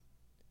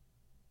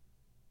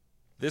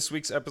This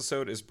week's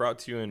episode is brought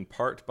to you in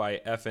part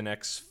by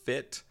FNX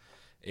Fit,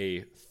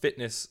 a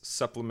fitness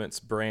supplements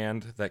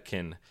brand that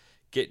can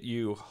get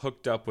you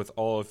hooked up with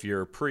all of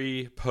your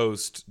pre,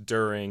 post,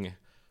 during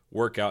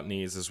workout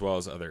needs, as well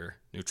as other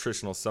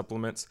nutritional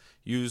supplements.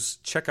 Use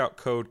checkout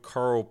code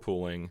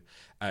carlpooling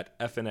at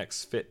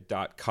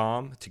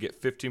fnxfit.com to get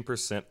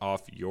 15%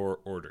 off your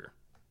order.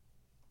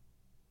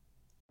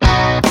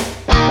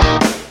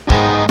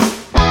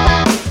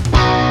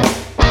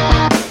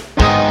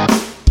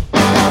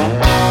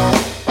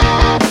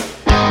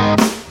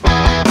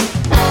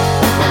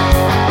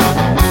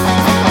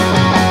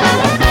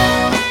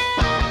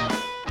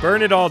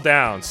 Burn it all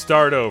down.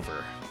 Start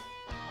over.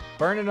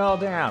 Burn it all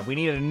down. We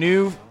need a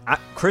new...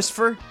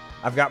 Christopher,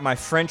 I've got my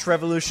French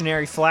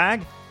Revolutionary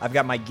flag. I've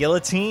got my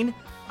guillotine.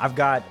 I've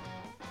got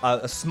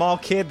a small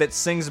kid that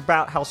sings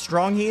about how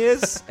strong he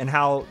is and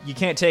how you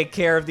can't take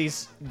care of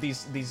these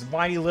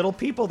whiny little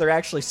people. They're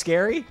actually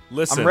scary.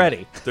 Listen, I'm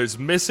ready. There's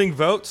missing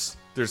votes.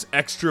 There's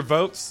extra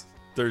votes.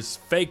 There's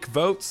fake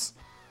votes.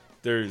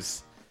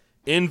 There's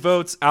in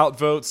votes, out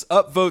votes,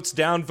 up votes,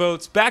 down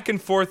votes, back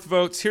and forth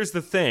votes. Here's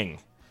the thing.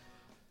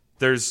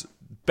 There's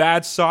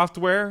bad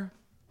software.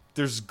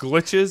 There's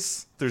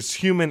glitches. There's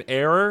human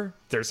error.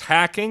 There's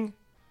hacking.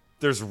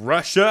 There's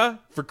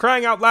Russia. For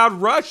crying out loud,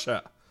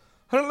 Russia.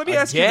 Hold on, let me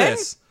ask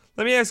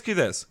you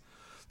this.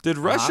 Did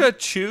Russia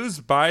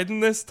choose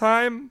Biden this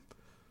time?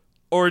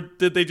 Or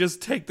did they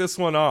just take this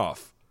one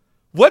off?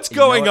 What's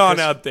going on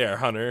out there,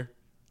 Hunter?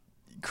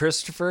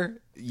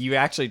 Christopher, you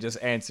actually just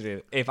answered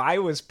it. If I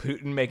was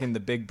Putin making the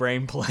big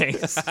brain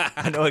plays,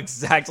 I know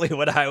exactly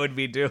what I would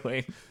be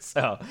doing.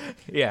 So,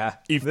 yeah,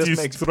 if this this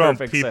makes Trump,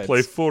 perfect he sense.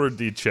 play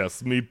 4D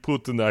chess. Me,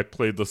 Putin, I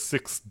play the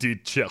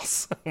 6D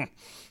chess.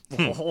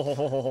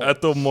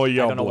 Это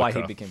моя I don't know why he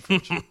яблоко. became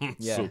French.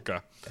 Yeah.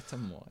 Сука. Это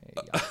моя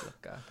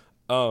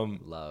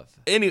яблоко.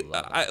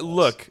 Love.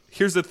 Look,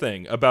 here's the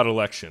thing about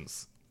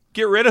elections.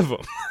 Get rid of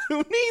them.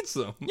 Who needs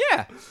them?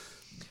 Yeah.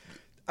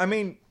 I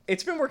mean,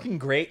 it's been working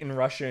great in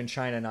Russia and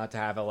China not to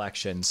have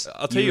elections.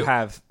 I'll tell you-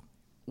 have...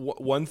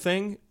 One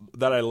thing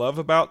that I love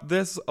about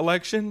this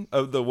election,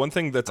 the one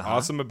thing that's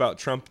awesome about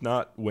Trump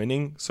not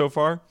winning so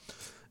far,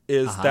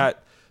 is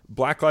that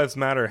Black Lives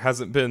Matter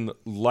hasn't been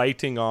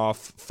lighting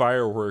off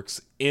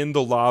fireworks in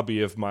the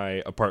lobby of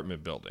my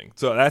apartment building.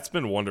 So that's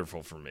been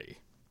wonderful for me.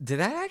 Did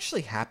that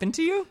actually happen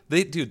to you?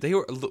 They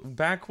were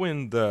back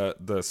when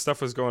the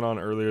stuff was going on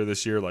earlier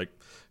this year, like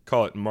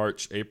call it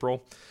March,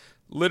 April.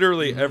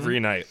 Literally every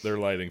night they're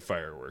lighting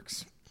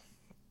fireworks.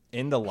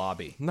 In the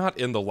lobby. Not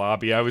in the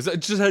lobby. I was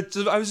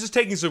just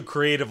taking some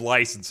creative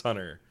license,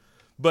 Hunter.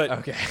 But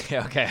Okay.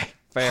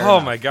 Fair oh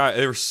enough. my god,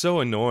 they were so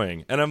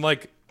annoying. And I'm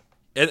like,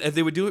 and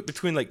they would do it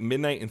between like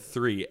midnight and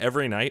 3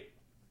 every night.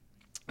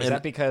 Is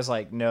that because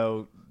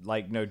no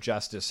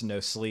justice, no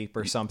sleep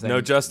or something?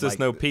 No justice, like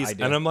no peace. I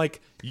do? And I'm like,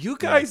 you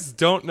guys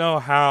don't know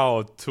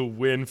how to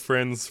win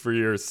friends for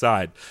your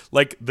side.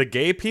 Like the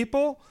gay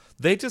people,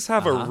 they just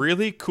have a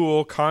really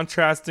cool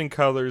contrasting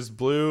colors,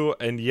 blue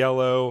and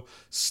yellow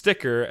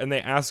sticker, and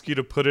they ask you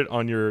to put it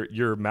on your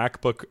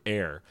MacBook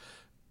Air.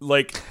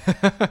 Like,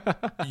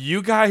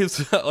 you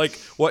guys, like,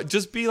 what?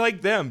 Just be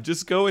like them.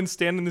 Just go and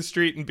stand in the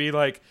street and be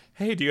like,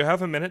 hey, do you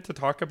have a minute to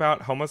talk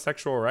about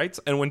homosexual rights?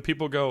 And when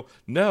people go,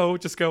 no,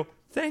 just go,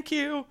 thank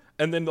you.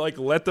 And then, like,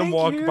 let them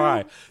walk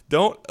by.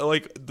 Don't,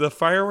 like, the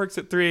fireworks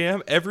at 3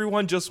 a.m.,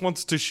 everyone just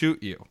wants to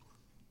shoot you.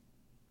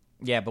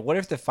 Yeah, but what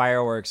if the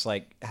fireworks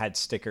like had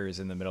stickers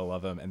in the middle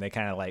of them and they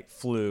kind of like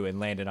flew and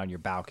landed on your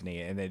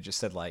balcony and they just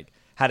said like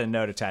had a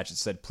note attached that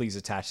said please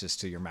attach this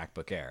to your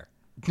MacBook Air?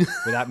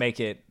 Would that make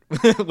it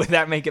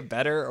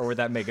better or would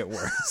that make it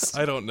worse?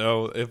 I don't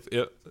know.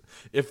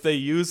 If they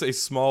use a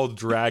small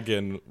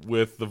dragon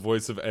with the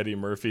voice of Eddie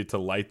Murphy to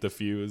light the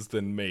fuse,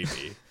 then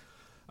maybe.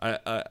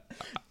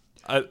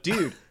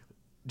 Dude.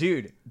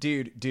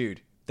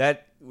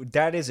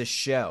 That is a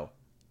show.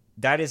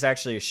 That is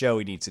actually a show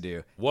we need to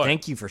do. What?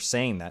 Thank you for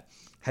saying that.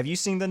 Have you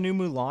seen the new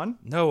Mulan?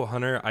 No,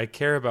 Hunter, I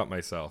care about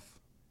myself.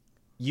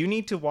 You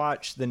need to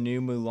watch the new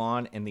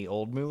Mulan and the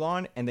old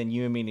Mulan, and then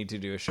you and me need to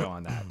do a show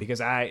on that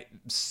because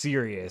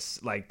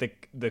serious. Like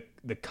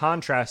the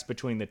contrast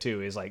between the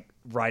two is like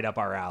right up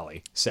our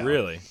alley. So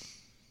Really?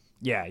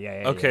 yeah.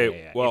 Okay,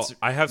 yeah. well, It's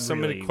I have so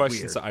many really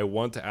questions weird. that I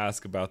want to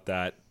ask about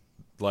that.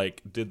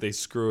 Like, did they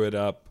screw it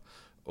up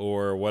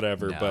or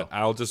whatever? No. But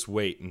I'll just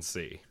wait and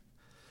see.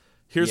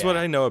 Here's what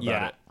I know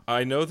about it.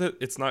 I know that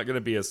it's not going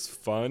to be as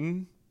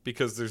fun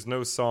because there's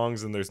no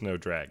songs and there's no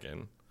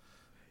dragon.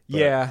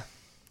 Yeah.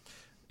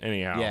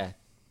 Anyhow. Yeah.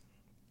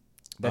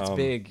 That's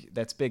big.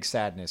 That's big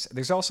sadness.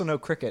 There's also no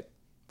cricket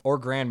or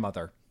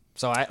grandmother.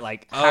 So I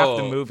like half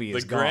the movie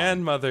is the gone.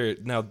 grandmother.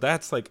 Now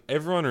that's like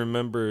everyone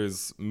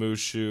remembers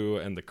Mushu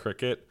and the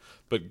cricket,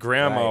 but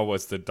Grandma Right.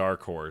 was the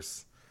dark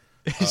horse.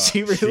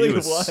 she really She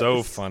was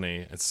so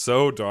funny. It's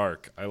so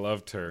dark. I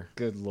loved her.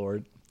 Good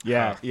Lord.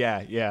 Yeah.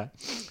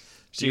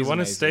 Do you She's want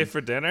to amazing. stay for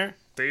dinner?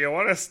 Do you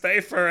want to stay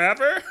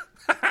forever?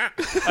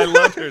 I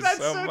love her That's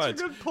so such a much.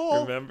 good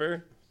pull.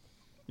 Remember?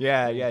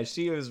 Yeah,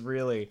 she was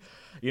really.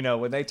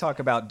 When they talk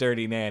about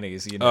dirty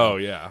nannies, Oh,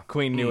 yeah.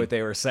 Queen knew what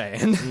they were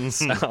saying.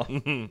 So,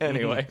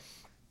 anyway.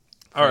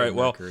 All right,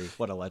 well, Mercury,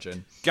 what a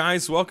legend.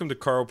 guys, welcome to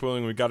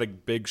Carpooling. We got a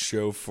big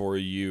show for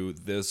you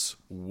this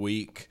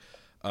week.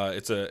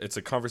 It's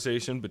a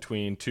conversation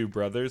between two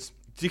brothers.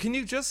 Can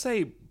you just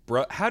say,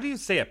 how do you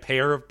say a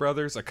pair of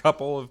brothers? A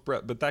couple of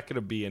brothers? But that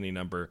could be any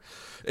number.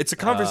 It's a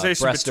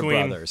conversation breast of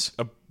between... brothers.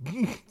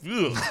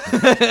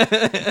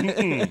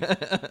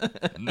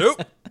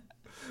 Nope.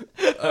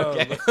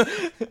 Okay.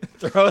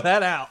 Throw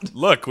that out.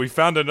 Look, we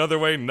found another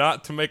way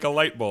not to make a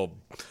light bulb.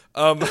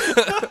 I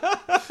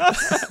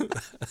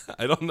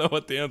don't know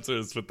what the answer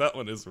is, but that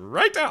one is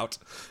right out.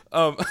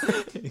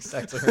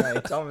 Exactly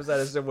right. Thomas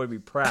Edison would be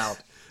proud.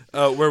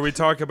 Where we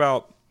talk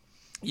about,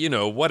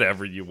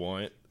 whatever you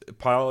want.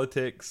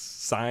 Politics,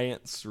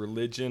 science,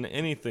 religion,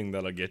 anything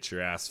that'll get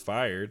your ass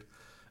fired.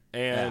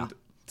 And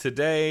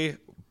today,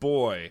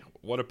 boy,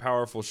 what a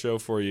powerful show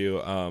for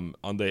you. On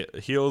the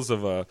heels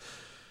of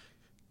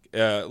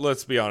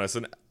let's be honest,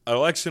 an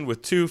election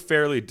with two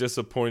fairly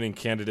disappointing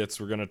candidates,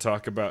 we're going to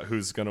talk about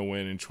who's going to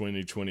win in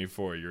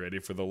 2024. You ready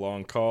for the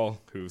long call?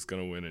 Who's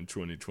going to win in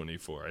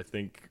 2024? I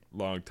think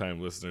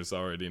longtime listeners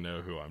already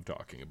know who I'm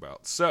talking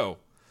about. So,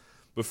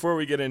 before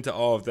we get into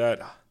all of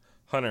that,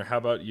 Hunter, how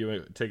about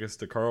you take us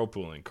to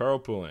carpooling?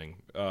 Carpooling.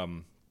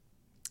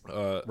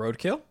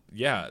 Roadkill?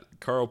 Yeah,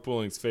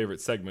 carpooling's favorite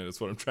segment is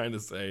what I'm trying to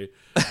say.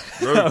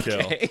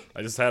 Roadkill. Okay.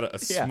 I just had a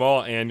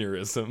small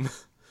aneurysm,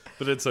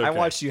 but it's okay. I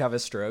watched you have a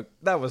stroke.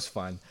 That was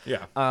fun.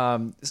 Yeah.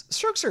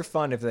 Strokes are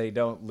fun if they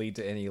don't lead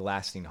to any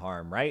lasting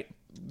harm, right?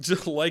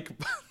 Just like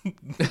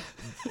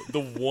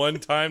the one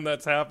time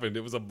that's happened,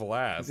 it was a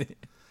blast.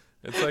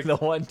 It's like The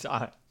one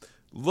time.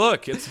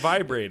 Look, it's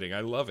vibrating.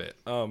 I love it.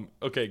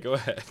 Okay, go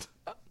ahead.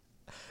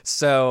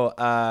 So,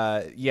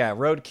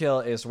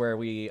 roadkill is where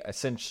we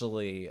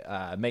essentially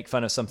make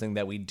fun of something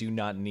that we do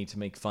not need to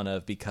make fun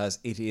of because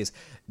it is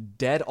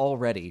dead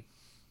already.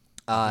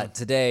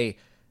 Today,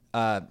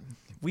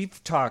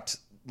 we've talked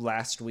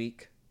last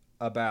week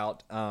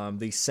about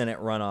the Senate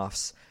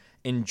runoffs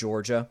in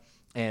Georgia,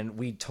 and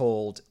we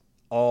told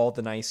all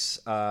the nice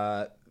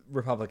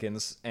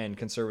Republicans and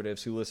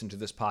conservatives who listen to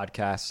this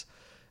podcast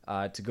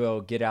to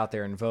go get out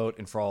there and vote,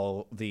 and for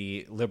all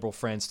the liberal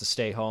friends to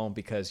stay home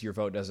because your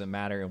vote doesn't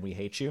matter and we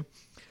hate you.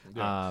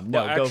 Yeah.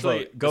 Go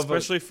vote. Go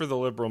especially vote. for the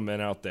liberal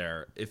men out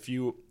there.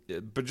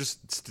 But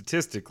just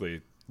statistically,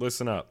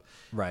 listen up.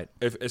 Right.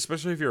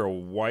 Especially if you're a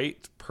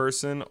white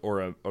person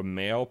or a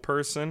male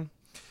person,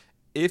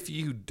 if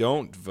you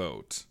don't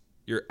vote,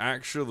 you're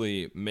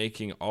actually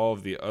making all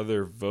of the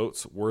other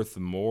votes worth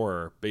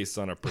more based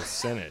on a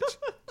percentage.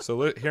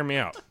 So hear me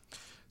out.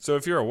 So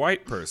if you're a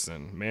white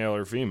person, male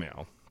or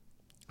female,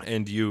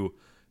 and you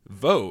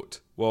vote,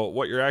 well,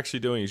 what you're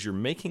actually doing is you're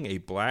making a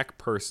black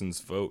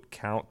person's vote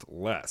count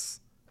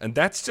less. And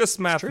that's just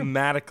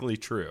mathematically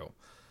true.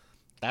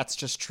 That's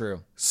just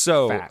true.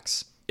 So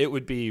Facts. It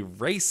would be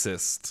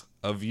racist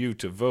of you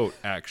to vote,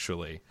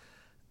 actually.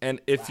 And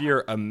if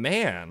you're a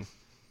man,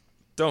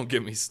 don't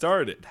get me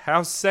started.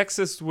 How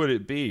sexist would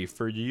it be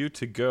for you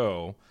to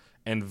go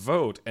and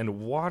vote and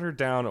water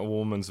down a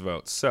woman's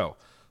vote? So,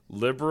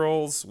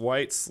 liberals,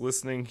 whites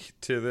listening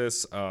to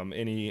this,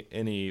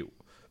 any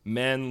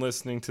men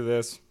listening to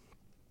this,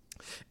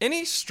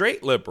 any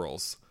straight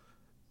liberals,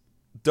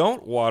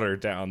 don't water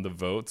down the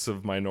votes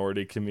of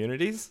minority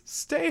communities.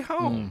 Stay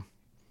home.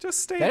 Just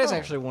stay home. That is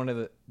actually one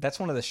of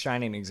the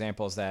shining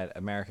examples that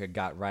America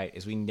got right,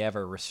 is we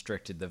never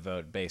restricted the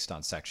vote based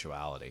on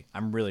sexuality.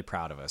 I'm really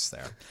proud of us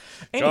there.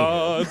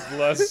 God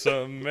bless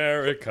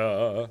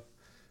America.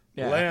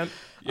 Yeah. Land.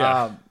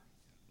 Yeah.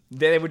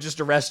 They would just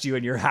arrest you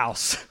in your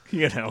house,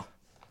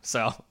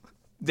 So,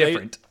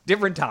 different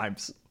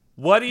times.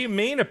 What do you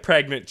mean a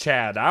pregnant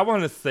Chad? I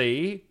want to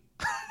see.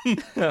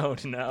 Oh,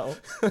 no.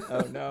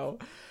 Oh, no.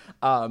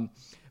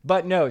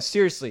 But no,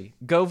 seriously,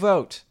 go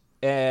vote.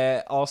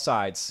 All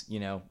sides,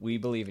 we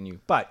believe in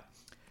you. But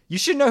you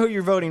should know who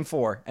you're voting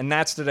for, and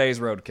that's today's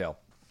roadkill.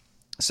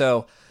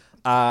 So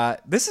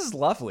this is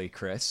lovely,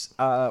 Chris.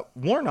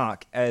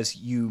 Warnock, as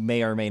you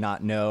may or may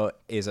not know,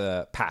 is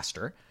a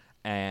pastor,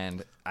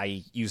 and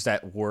I use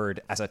that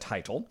word as a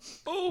title.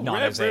 Oh, not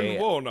Reverend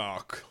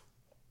Warnock.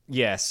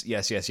 Yes.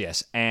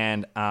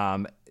 And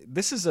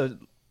this is a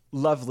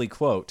lovely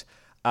quote.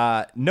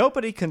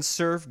 Nobody can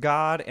serve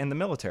God and the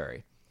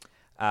military.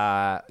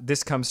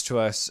 This comes to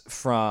us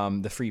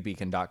from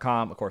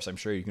thefreebeacon.com. Of course, I'm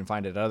sure you can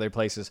find it at other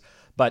places.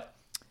 But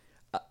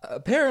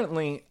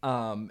apparently,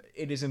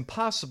 it is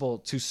impossible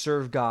to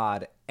serve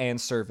God and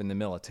serve in the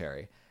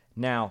military.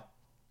 Now,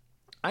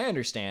 I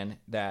understand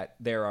that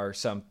there are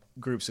some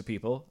groups of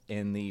people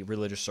in the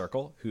religious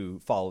circle who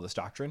follow this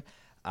doctrine.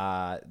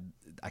 The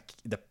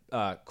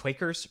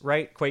Quakers,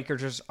 right?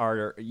 Quakers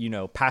are,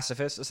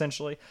 pacifists,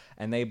 essentially,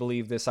 and they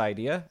believe this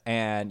idea.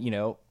 And,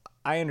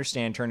 I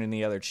understand turning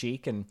the other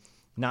cheek and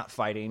not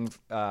fighting,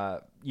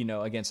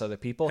 against other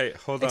people. Hey,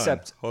 hold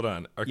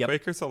on. Are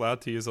Quakers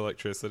allowed to use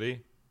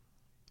electricity?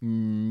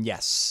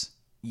 Yes.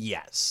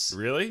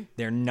 Really?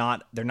 They're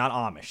not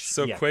Amish.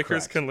 So yeah,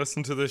 Quakers correct. can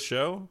listen to this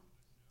show?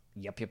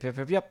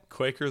 Yep.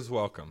 Quakers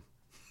welcome.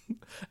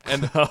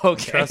 And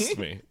Okay. trust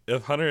me,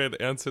 if Hunter had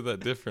answered that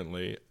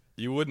differently,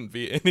 you wouldn't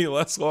be any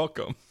less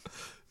welcome.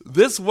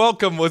 This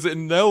welcome was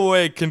in no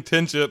way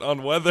contingent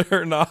on whether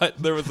or not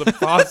there was a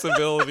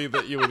possibility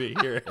that you would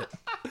hear it.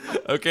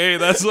 Okay,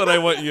 that's what I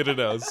want you to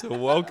know. So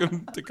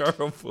welcome to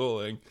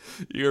Carpooling.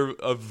 You're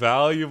a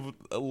valuable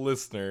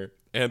listener,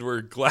 and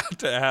we're glad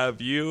to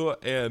have you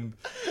and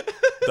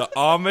the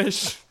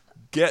Amish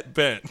get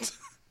bent.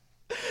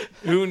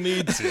 Who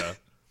needs you?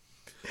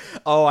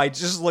 Oh, I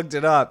just looked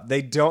it up.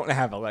 They don't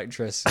have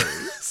electricity.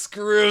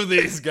 Screw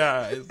these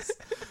guys.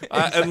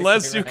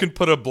 Unless you can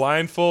put a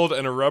blindfold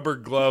and a rubber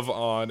glove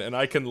on, and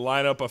I can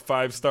line up a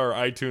 5-star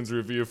iTunes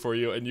review for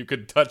you, and you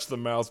can touch the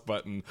mouse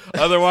button.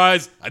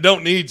 Otherwise, I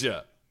don't need you.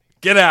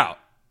 Get out.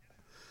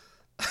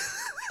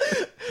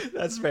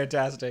 That's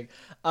fantastic.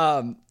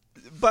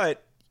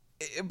 But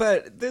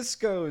this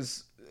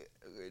goes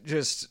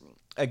just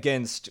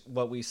against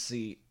what we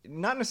see,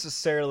 not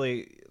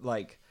necessarily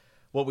like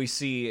what we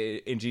see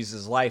in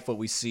Jesus' life, what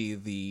we see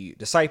the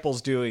disciples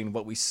doing,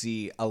 what we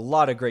see a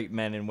lot of great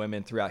men and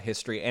women throughout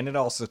history. And it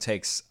also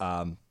takes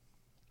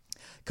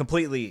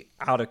completely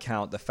out of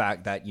account the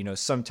fact that,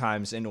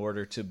 sometimes in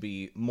order to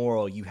be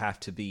moral, you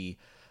have to be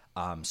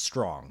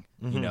strong,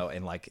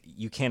 and like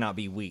you cannot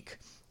be weak,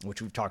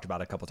 which we've talked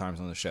about a couple times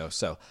on the show.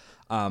 So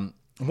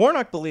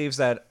Warnock believes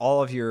that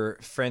all of your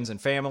friends and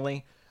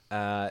family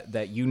that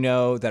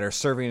that are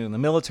serving in the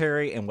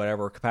military in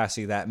whatever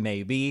capacity that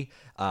may be,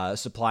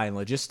 supplying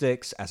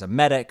logistics, as a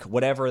medic,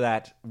 whatever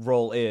that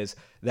role is,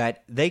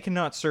 that they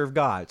cannot serve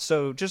God.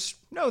 So just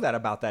know that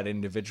about that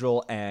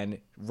individual and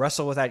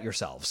wrestle with that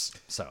yourselves.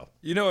 So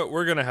you know what?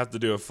 We're going to have to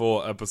do a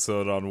full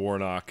episode on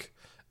Warnock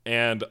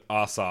and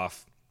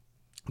Asaph.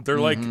 They're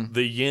like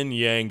the yin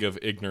yang of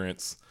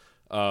ignorance.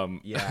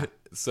 Yeah.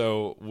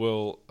 So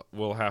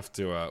we'll have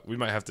to we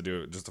might have to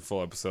do just a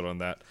full episode on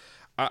that.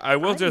 I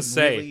will just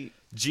say,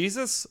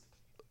 Jesus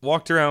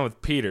walked around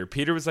with Peter.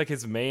 Peter was like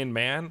his main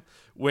man.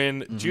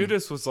 When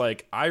Judas was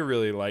like, I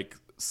really like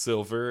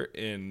silver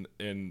in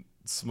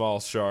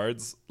small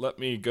shards. Let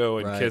me go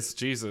and kiss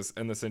Jesus.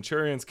 And the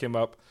centurions came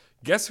up.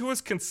 Guess who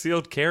was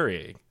concealed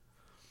carrying?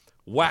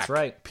 Whack. That's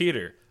right.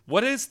 Peter.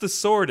 What is the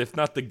sword if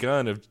not the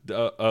gun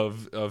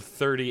of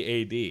 30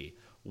 A.D.?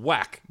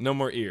 Whack. No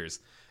more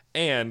ears.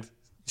 And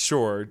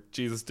sure,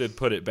 Jesus did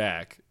put it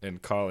back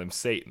and call him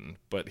Satan,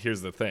 but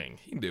here's the thing.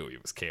 He knew he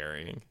was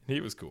carrying. He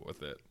was cool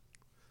with it.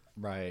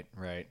 Right.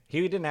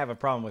 He didn't have a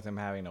problem with him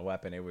having a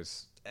weapon. It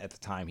was, at the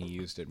time, he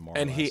used it more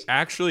or less. He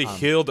actually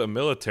healed a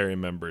military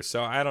member,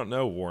 so I don't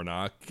know,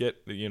 Warnock.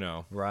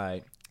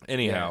 Right.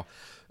 Anyhow,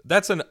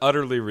 that's an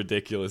utterly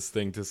ridiculous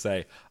thing to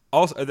say.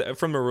 Also,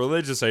 from a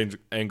religious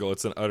angle,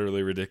 it's an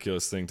utterly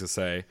ridiculous thing to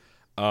say,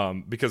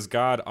 because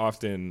God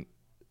often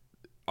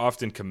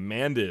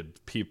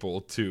commanded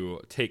people to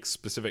take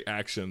specific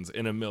actions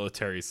in a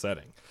military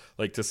setting.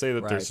 Like, to say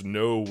that there's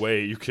no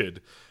way you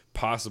could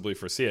possibly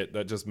foresee it,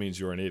 that just means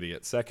you're an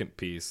idiot. Second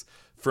piece,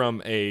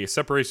 from a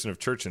separation of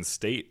church and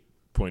state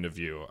point of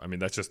view, I mean,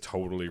 that's just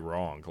totally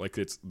wrong. Like,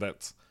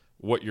 that's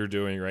what you're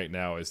doing right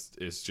now is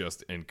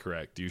just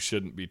incorrect. You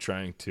shouldn't be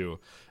trying to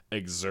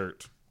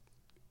exert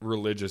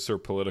religious or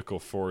political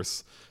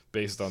force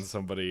based on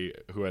somebody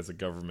who has a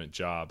government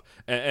job.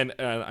 And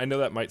I know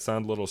that might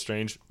sound a little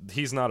strange.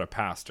 He's not a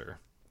pastor.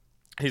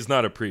 He's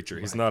not a preacher.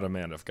 He's not a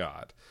man of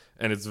God.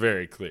 And it's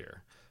very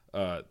clear.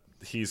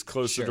 He's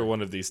closer to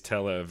one of these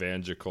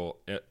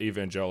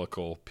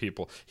evangelical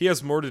people. He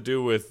has more to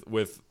do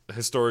with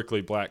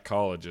historically black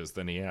colleges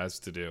than he has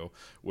to do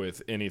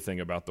with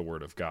anything about the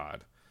Word of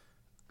God.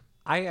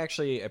 I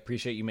actually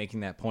appreciate you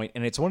making that point.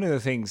 And it's one of the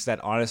things that,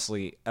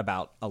 honestly,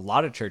 about a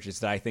lot of churches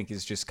that I think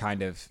is just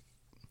kind of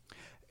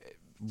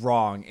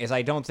wrong is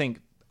I don't think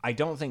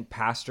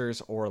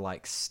pastors or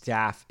like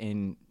staff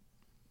in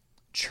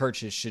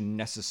churches should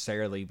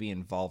necessarily be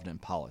involved in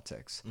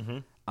politics.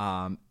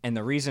 And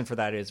the reason for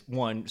that is,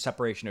 one,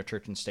 separation of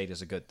church and state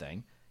is a good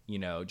thing.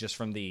 Just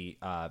from the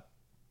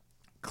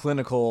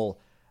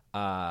clinical,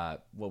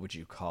 what would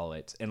you call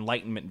it,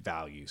 enlightenment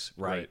values,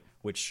 right?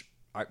 Which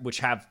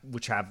have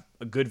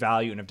a good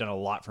value and have done a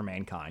lot for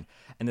mankind.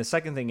 And the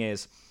second thing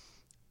is,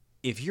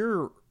 if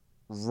your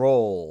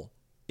role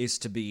is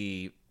to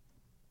be,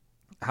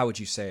 how would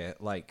you say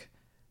it, like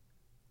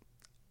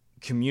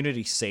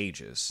community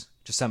sages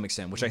to some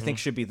extent, which I think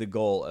should be the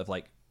goal of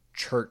like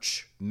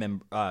church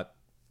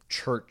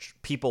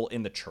people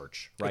in the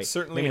church, right? It's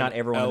certainly not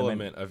everyone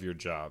element of your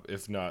job,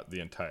 if not the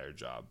entire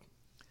job.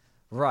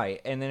 Right.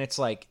 And then it's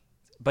like,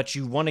 but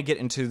you want to get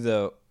into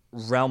the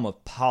realm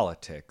of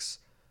politics,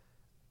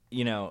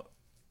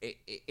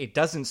 it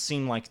doesn't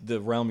seem like the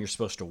realm you're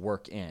supposed to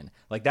work in.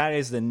 Like, that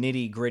is the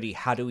nitty gritty.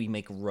 How do we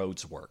make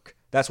roads work?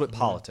 That's what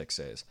politics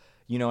is.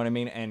 You know what I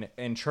mean?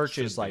 And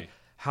churches, like,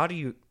 how do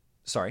you,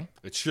 sorry?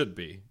 It should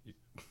be.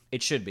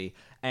 It should be.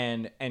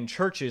 And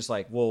church is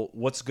like, well,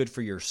 what's good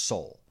for your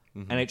soul?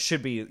 And it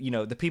should be,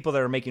 the people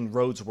that are making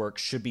roads work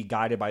should be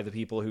guided by the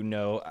people who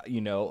know,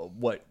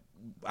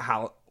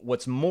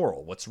 what's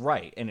moral, what's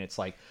right. And it's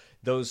like,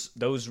 those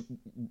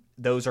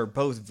are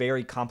both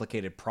very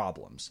complicated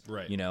problems,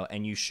 Right. You know,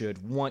 and you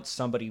should want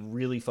somebody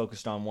really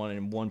focused on one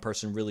and one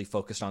person really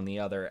focused on the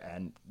other,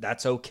 and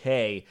that's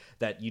okay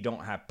that you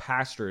don't have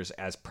pastors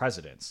as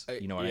presidents.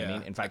 You know what I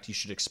mean? In fact, you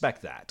should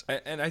expect that.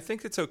 And I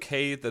think it's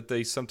okay that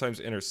they sometimes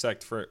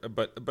intersect.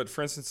 But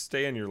for instance,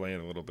 stay in your lane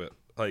a little bit.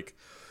 Like,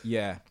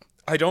 Yeah.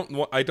 I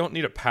don't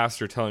need a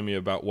pastor telling me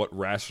about what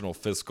rational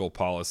fiscal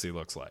policy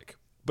looks like.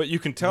 But you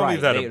can tell me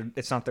that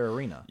it's not their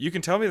arena. you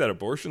can tell me that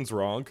abortion's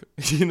wrong.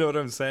 You know what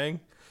I'm saying?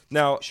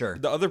 Now, Sure.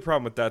 The other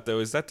problem with that, though,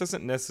 is that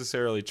doesn't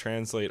necessarily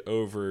translate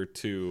over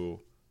to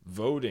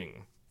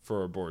voting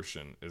for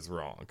abortion is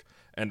wrong.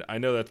 And I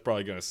know that's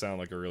probably going to sound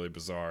like a really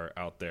bizarre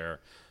out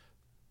there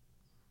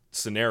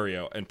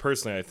scenario. And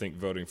personally, I think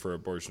voting for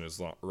abortion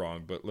is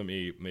wrong. But let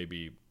me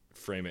maybe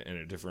frame it in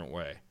a different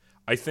way.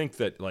 I think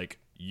that, like,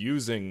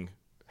 using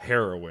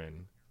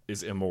heroin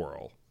is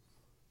immoral.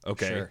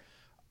 Okay? Sure.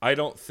 I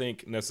don't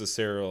think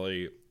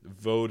necessarily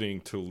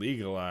voting to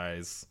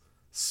legalize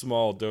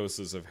small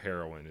doses of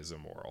heroin is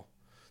immoral.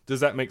 Does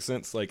that make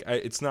sense? Like,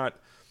 it's not.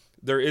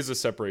 There is a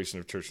separation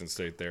of church and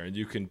state there, and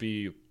you can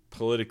be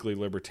politically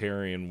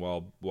libertarian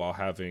while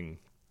having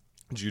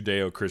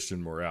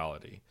Judeo-Christian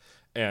morality.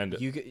 And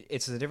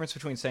It's the difference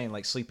between saying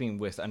like sleeping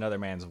with another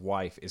man's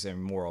wife is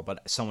immoral,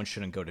 but someone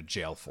shouldn't go to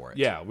jail for it.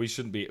 yeah, we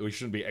shouldn't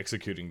be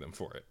executing them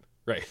for it,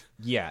 right?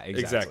 Yeah,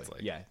 exactly.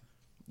 Exactly.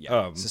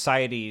 Yeah.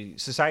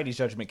 Society's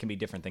judgment can be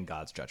different than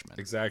God's judgment.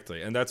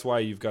 Exactly, and that's why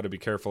you've got to be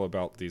careful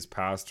about these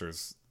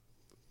pastors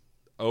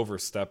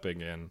overstepping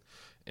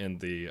in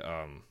the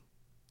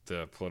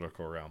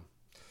political realm.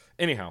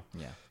 Anyhow,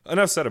 Yeah.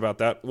 enough said about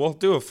that. We'll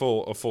do a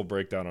full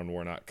breakdown on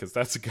Warnock because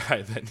that's a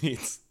guy that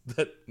needs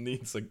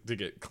to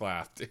get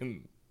clapped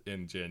in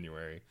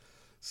January.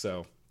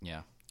 So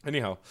Yeah.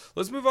 anyhow,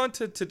 let's move on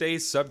to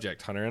today's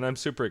subject, Hunter, and I'm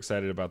super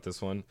excited about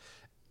this one.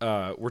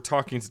 We're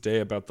talking today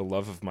about the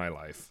love of my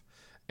life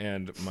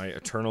and my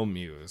eternal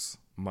muse,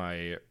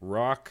 my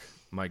rock,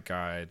 my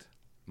guide,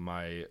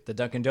 my The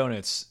Dunkin'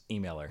 Donuts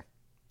emailer.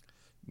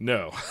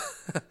 no.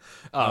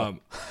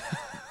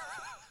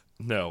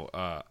 No,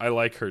 I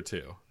like her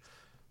too.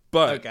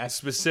 But Okay.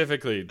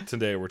 specifically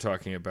today we're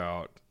talking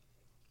about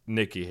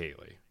Nikki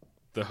Haley,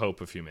 the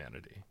hope of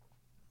humanity.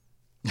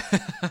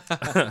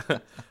 I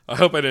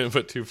hope I didn't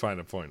put too fine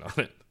a point on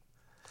it.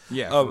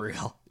 Yeah, for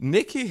real.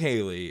 Nikki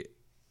Haley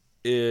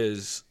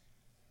is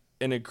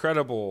an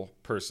incredible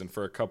person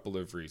for a couple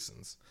of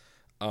reasons.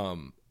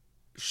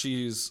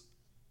 She's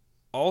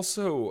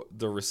also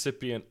the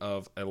recipient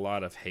of a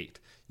lot of hate.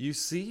 You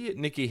see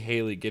Nikki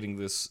Haley getting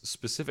this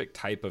specific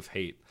type of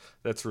hate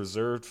that's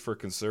reserved for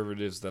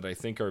conservatives that I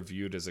think are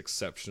viewed as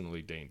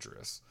exceptionally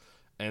dangerous.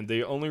 And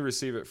they only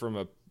receive it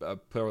from a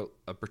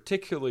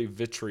particularly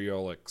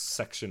vitriolic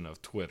section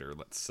of Twitter,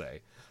 let's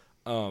say.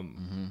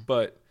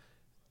 But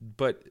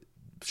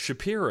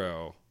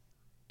Shapiro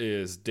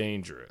is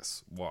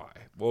dangerous. Why?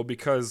 Well,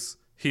 because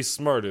he's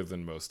smarter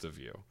than most of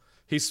you.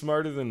 He's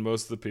smarter than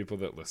most of the people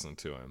that listen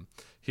to him.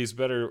 He's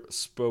better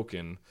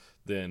spoken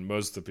than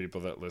most of the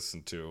people that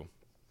listen to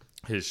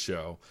his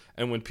show.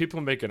 And when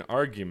people make an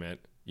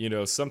argument, you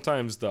know,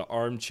 sometimes the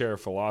armchair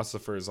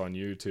philosophers on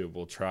YouTube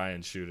will try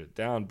and shoot it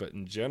down, but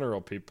in general,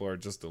 people are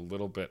just a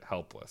little bit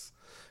helpless.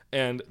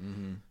 And,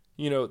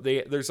 you know,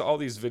 there's all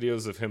these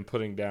videos of him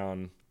putting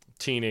down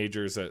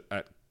teenagers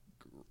at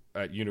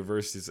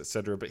universities,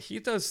 etc. But he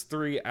does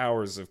 3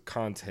 hours of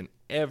content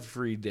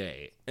every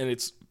day, and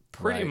it's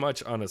pretty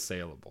much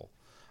unassailable.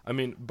 I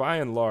mean, by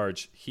and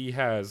large, he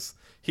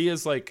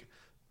is like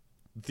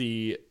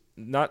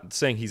not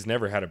saying he's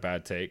never had a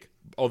bad take,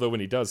 although when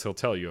he does, he'll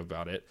tell you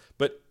about it.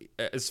 But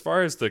as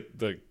far as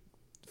the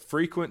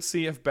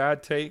frequency of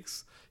bad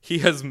takes, he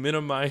has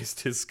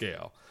minimized his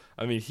scale.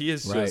 I mean, he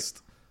is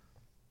just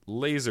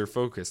laser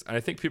focused. And I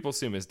think people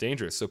see him as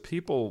dangerous. So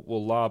people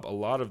will lob a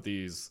lot of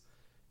these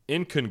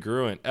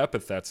incongruent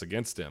epithets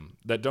against him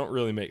that don't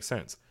really make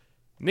sense.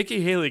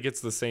 Nikki Haley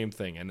gets the same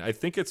thing, and I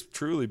think it's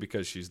truly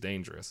because she's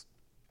dangerous.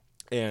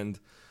 And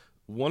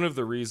one of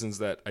the reasons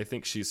that I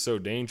think she's so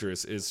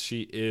dangerous is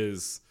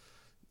she's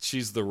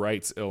the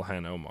right's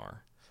Ilhan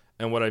Omar.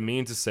 And what I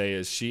mean to say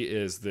is she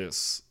is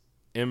this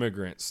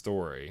immigrant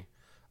story.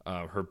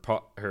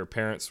 Her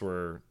parents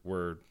were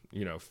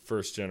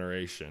first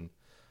generation.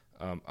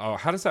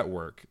 How does that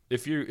work?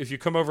 If you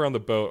come over on the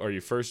boat, are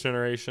you first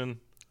generation?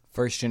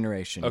 First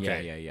generation.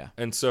 Okay. Yeah.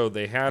 And so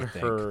they had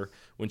her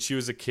when she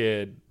was a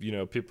kid. You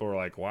know, people were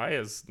like, "Why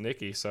is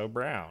Nikki so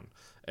brown?"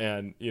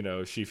 And you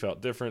know, she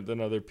felt different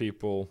than other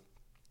people.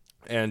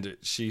 And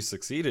she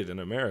succeeded in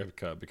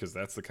America because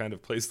that's the kind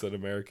of place that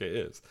America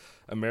is.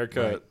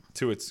 America,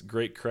 to its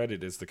great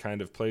credit, is the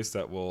kind of place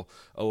that will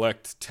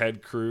elect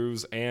Ted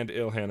Cruz and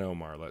Ilhan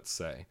Omar, let's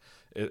say,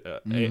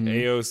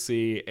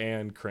 AOC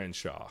and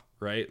Crenshaw,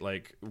 right?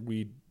 Like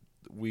we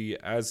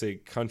as a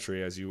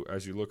country, as you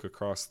look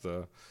across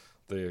the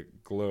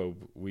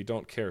globe, we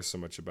don't care so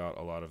much about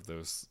a lot of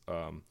those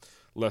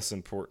less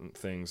important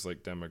things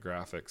like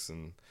demographics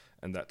and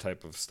that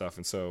type of stuff.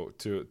 And so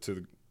to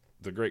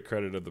the great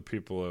credit of the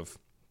people of,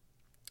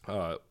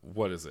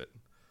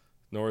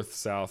 North,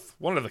 South,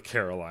 one of the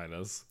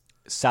Carolinas.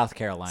 South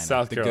Carolina,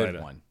 South the Carolina.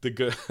 good one. The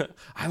good.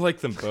 I like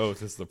them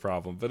both is the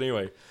problem. But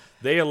anyway,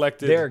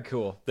 they're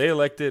cool. They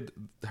elected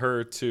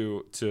her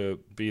to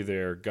be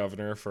their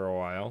governor for a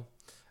while.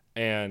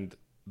 And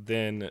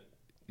then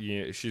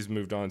she's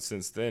moved on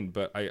since then.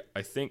 But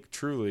I think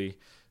truly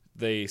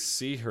they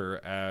see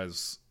her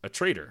as a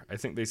traitor. I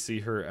think they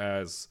see her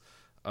as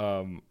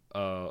a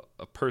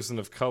person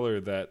of color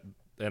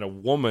and a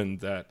woman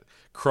that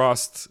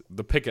crossed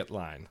the picket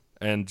line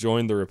and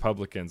joined the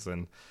Republicans.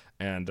 And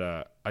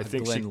I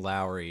think Glenn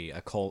Lowry,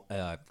 a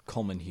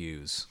Coleman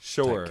Hughes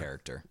type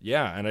character.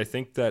 Yeah, and I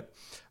think that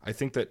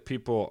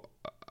people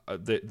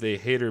they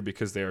hate her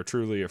because they are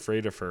truly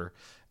afraid of her.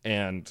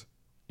 And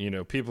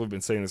people have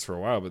been saying this for a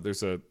while, but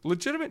there's a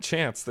legitimate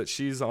chance that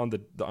she's on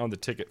the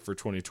ticket for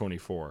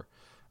 2024.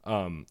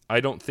 I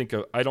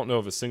don't know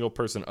of a single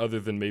person other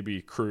than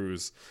maybe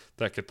Cruz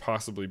that could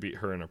possibly beat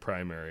her in a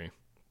primary.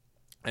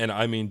 And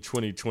I mean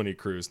 2020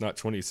 Cruz, not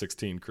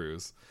 2016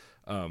 Cruz.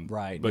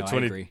 Right. But I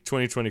agree.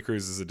 2020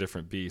 Cruz is a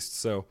different beast.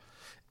 So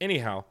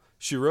anyhow,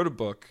 she wrote a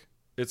book.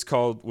 It's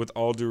called With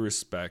All Due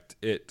Respect.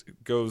 It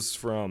goes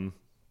from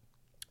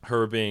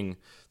her being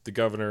the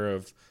governor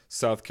of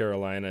South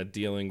Carolina,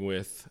 dealing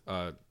with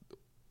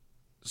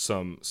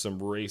some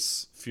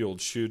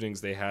race-fueled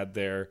shootings they had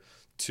there,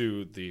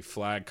 to the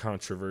flag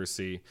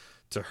controversy,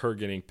 to her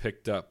getting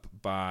picked up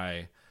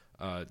by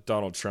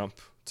Donald Trump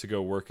to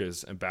go work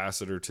as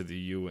ambassador to the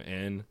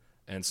UN,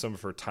 and some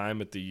of her time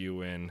at the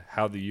UN,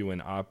 how the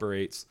UN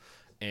operates,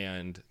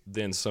 and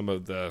then some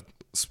of the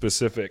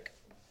specific,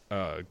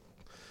 how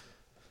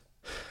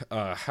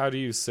do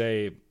you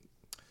say,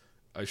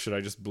 should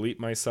I just bleep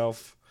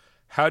myself?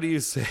 How do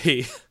you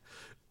say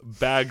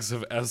bags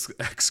of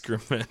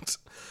excrement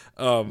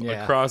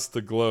across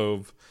the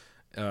globe,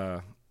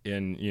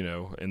 in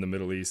the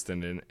Middle East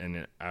and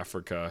in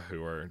Africa,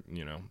 who are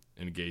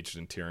engaged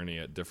in tyranny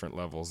at different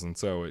levels. And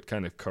so it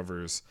kind of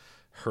covers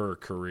her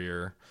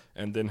career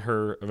and then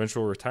her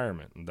eventual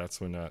retirement, and that's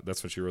when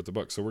she wrote the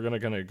book. So we're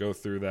gonna go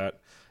through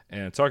that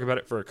and talk about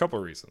it for a couple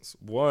of reasons.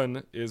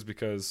 One is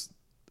because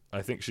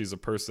I think she's a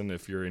person,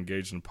 if you're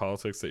engaged in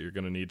politics, that you're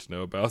going to need to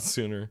know about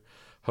sooner,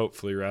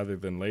 hopefully, rather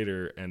than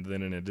later. And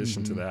then in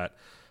addition to that,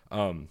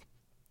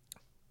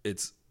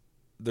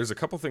 there's a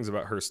couple things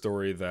about her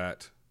story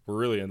that were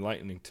really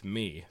enlightening to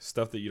me,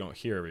 stuff that you don't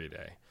hear every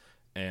day.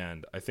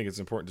 And I think it's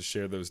important to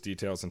share those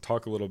details and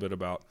talk a little bit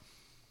about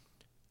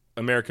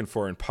American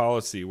foreign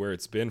policy, where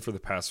it's been for the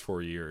past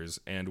 4 years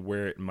and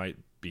where it might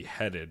be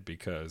headed,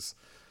 because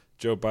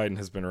Joe Biden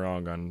has been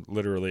wrong on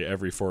literally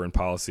every foreign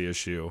policy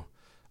issue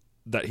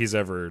that he's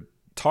ever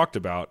talked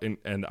about. And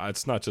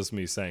it's not just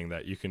me saying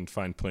that. You can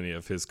find plenty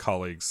of his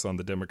colleagues on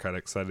the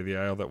Democratic side of the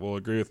aisle that will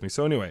agree with me.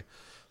 So anyway,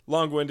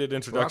 long-winded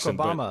introduction.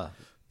 Barack Obama.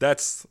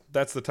 But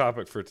that's the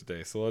topic for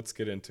today. So let's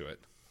get into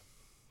it.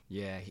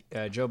 Yeah,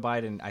 Joe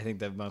Biden, I think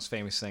the most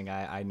famous thing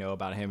I know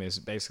about him is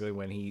basically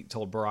when he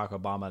told Barack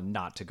Obama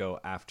not to go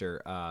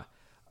after,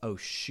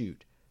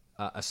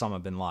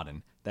 Osama bin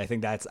Laden. I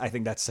think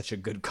that's such a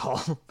good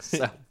call.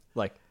 So,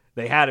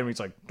 they had him. He's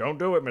like, "Don't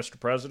do it, Mr.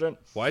 President."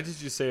 Why did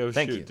you say, "Oh,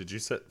 Thank shoot"? You. Did you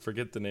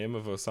forget the name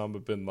of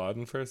Osama bin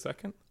Laden for a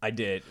second? I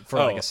did,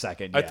 for a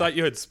second. Yeah. I thought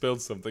you had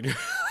spilled something.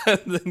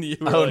 And then you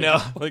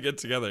were get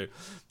together.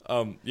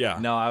 Yeah.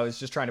 No, I was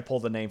just trying to pull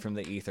the name from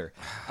the ether.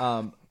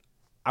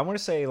 I want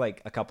to say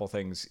a couple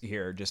things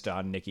here just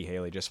on Nikki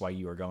Haley, just while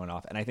you were going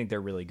off, and I think they're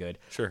really good.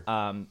 Sure.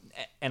 And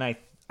I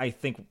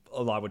think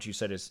a lot of what you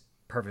said is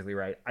perfectly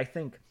right. I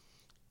think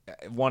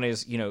one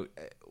is,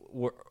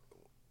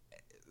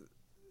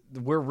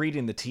 we're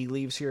reading the tea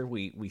leaves here.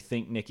 We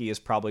think Nikki is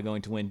probably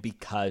going to win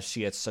because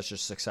she had such a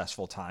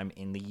successful time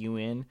in the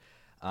UN.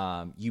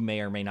 You may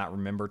or may not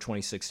remember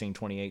 2016,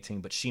 2018,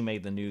 but she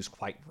made the news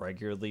quite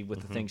regularly with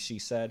the things she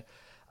said.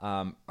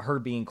 Her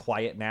being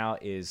quiet now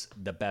is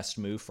the best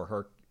move for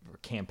her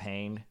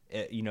campaign,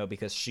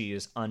 because she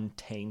is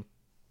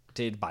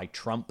untainted by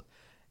Trump,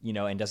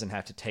 and doesn't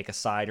have to take a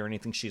side or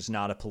anything. She's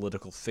not a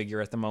political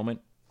figure at the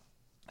moment.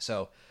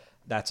 So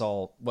that's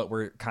all what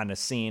we're kind of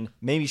seeing.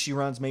 Maybe she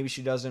runs, maybe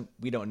she doesn't.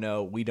 We don't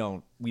know.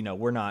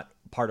 We're not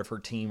part of her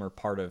team or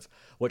part of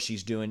what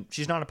she's doing.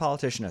 She's not a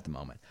politician at the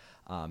moment.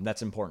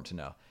 That's important to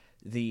know.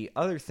 The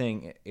other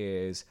thing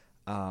is,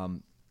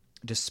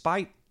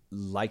 despite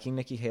liking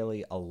Nikki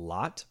Haley a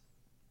lot,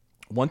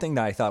 one thing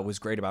that I thought was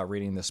great about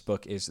reading this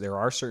book is there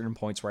are certain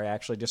points where I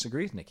actually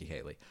disagree with Nikki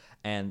Haley.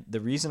 And the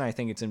reason I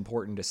think it's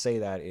important to say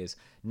that is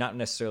not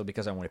necessarily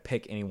because I want to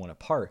pick anyone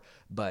apart,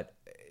 but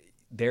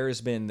there has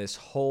been this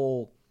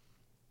whole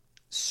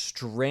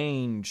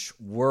strange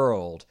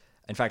world.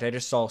 In fact, I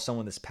just saw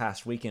someone this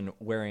past weekend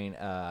wearing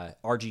a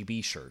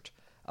RGB shirt.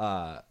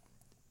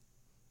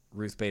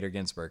 Ruth Bader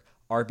Ginsburg.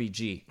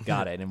 RBG.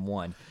 Got it in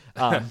one.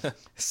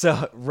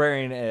 So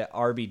wearing an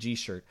RBG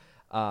shirt.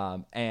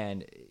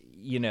 And,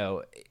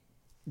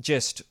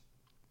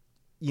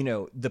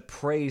 the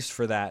praise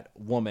for that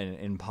woman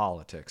in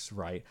politics,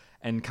 right?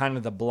 And kind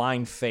of the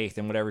blind faith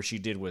in whatever she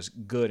did was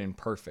good and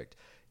perfect.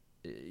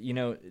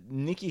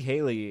 Nikki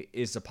Haley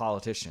is a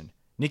politician.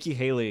 Nikki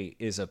Haley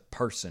is a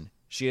person.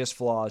 She has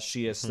flaws.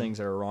 She has things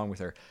that are wrong with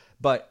her.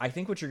 But I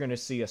think what you're going to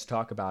see us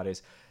talk about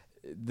is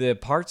the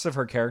parts of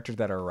her character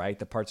that are right,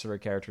 the parts of her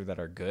character that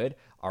are good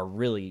are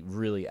really,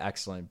 really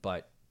excellent.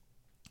 But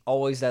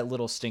always that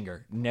little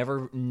stinger.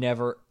 Never,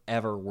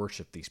 ever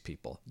worship these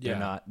people. They're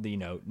not,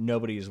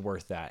 nobody is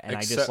worth that. And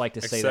I just like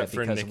to say that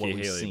because of what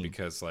we've seen.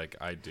 Because, like,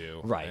 I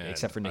do. Right,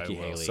 except for Nikki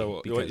Haley.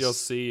 So what you'll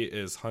see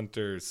is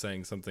Hunter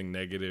saying something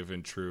negative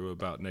and true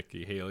about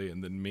Nikki Haley,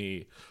 and then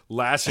me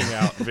lashing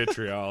out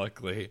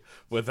vitriolically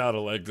without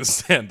a leg to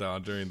stand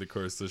on during the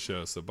course of the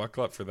show. So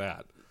buckle up for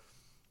that.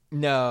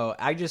 No,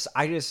 I just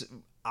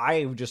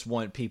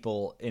want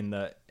people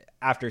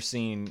after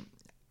seeing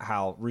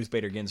how Ruth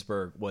Bader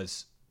Ginsburg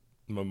was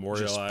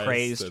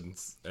memorialized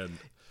and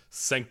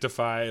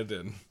sanctified,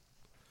 and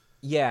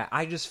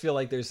I just feel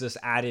like there's this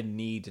added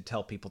need to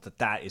tell people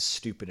that is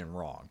stupid and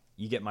wrong.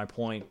 You get my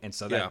point? And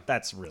so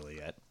that's really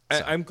it.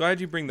 So. I'm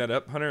glad you bring that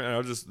up, Hunter,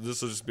 and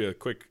this will just be a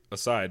quick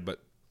aside, but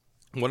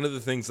one of the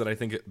things that I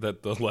think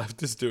that the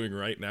left is doing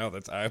right now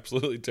that's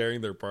absolutely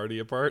tearing their party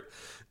apart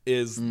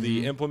is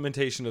the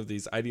implementation of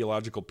these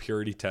ideological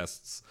purity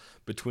tests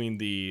between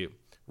the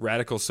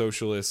radical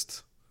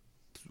socialist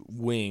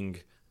wing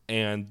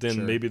and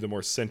then maybe the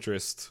more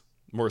centrist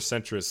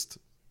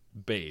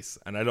base.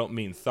 And I don't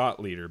mean thought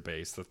leader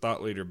base. The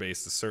thought leader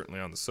base is certainly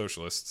on the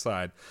socialist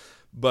side,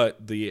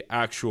 but the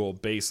actual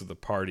base of the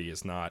party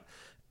is not.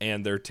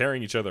 And they're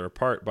tearing each other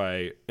apart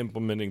by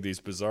implementing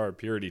these bizarre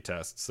purity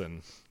tests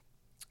and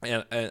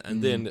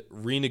then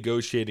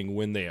renegotiating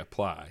when they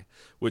apply,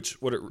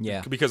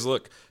 because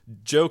look,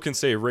 Joe can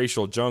say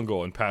racial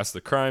jungle and pass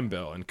the crime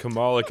bill, and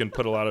Kamala can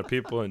put a lot of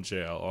people in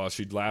jail while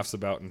she laughs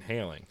about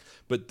inhaling.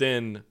 But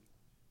then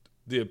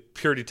the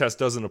purity test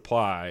doesn't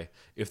apply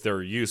if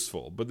they're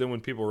useful. But then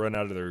when people run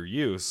out of their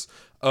use,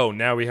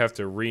 now we have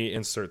to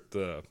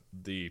reinsert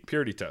the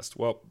purity test.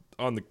 Well,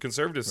 on the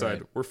conservative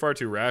side, we're far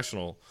too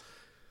rational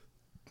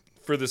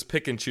for this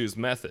pick and choose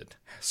method.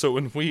 So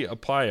when we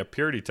apply a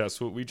purity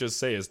test, what we just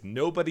say is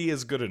nobody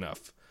is good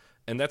enough,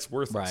 and that's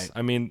worthless. Right.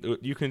 I mean,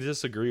 you can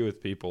disagree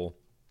with people,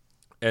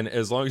 and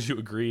as long as you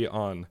agree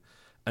on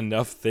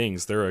enough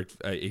things, they're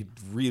a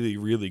really,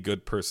 really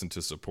good person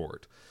to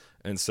support.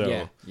 And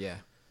so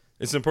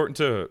it's important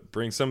to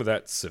bring some of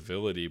that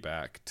civility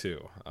back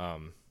too.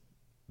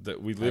 That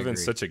we live in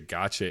such a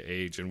gotcha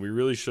age, and we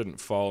really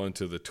shouldn't fall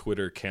into the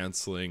Twitter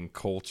canceling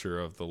culture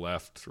of the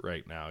left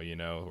right now,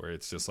 where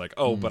it's just like,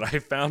 but I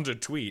found a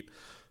tweet.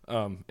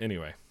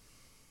 Anyway.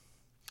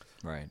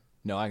 Right.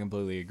 No, I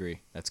completely agree.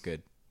 That's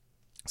good.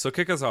 So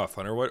kick us off,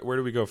 Hunter. Where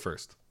do we go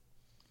first?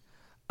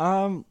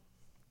 I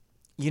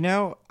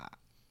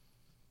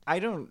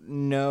don't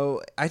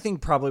know. I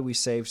think probably we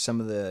saved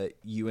some of the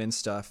UN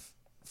stuff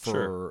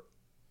for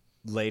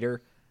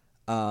later.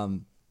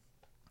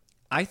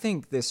 I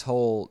think this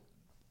whole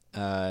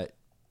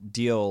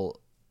deal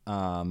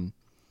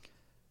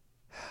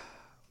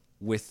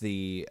with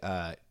the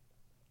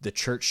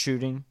church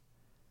shooting,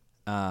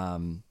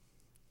 the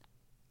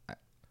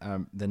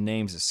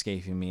name's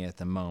escaping me at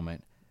the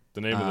moment. The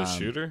name of the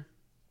shooter?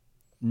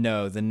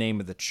 No, the name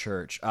of the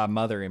church,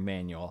 Mother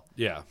Emanuel.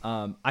 Yeah.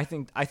 I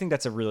think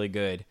that's a really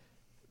good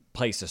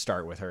place to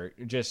start with her,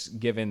 just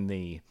given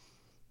the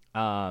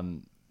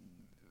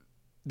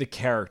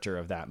character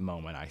of that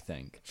moment, I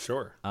think.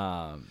 Sure.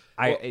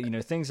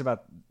 Things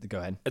about... Go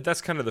ahead.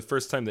 That's kind of the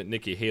first time that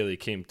Nikki Haley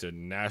came to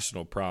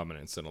national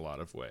prominence in a lot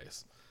of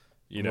ways.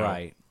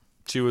 Right.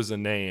 She was a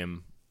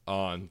name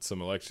on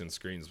some election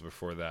screens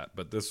before that,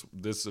 but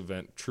this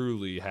event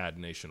truly had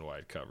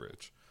nationwide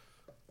coverage.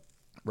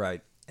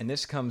 Right. And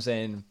this comes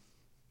in,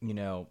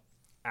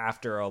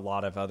 after a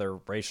lot of other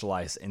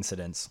racialized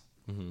incidents.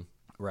 Mm-hmm.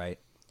 Right.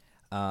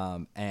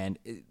 And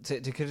to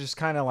just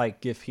kind of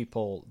like give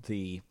people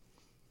the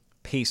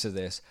piece of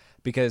this,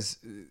 because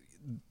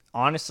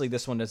honestly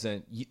this one just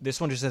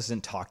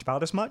isn't talked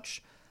about as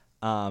much.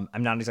 I'm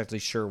not exactly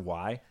sure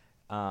why,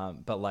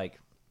 but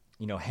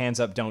hands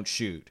up, don't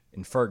shoot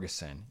in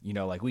Ferguson,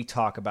 we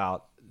talk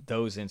about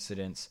those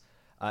incidents,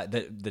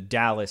 the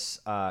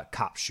Dallas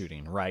cop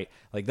shooting, right?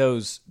 Like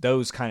those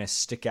kind of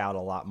stick out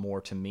a lot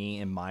more to me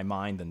in my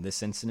mind than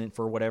this incident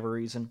for whatever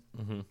reason.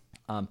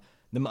 Mm-hmm.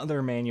 The Mother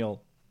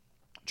Emanuel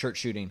church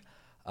shooting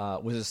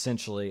was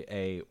essentially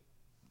a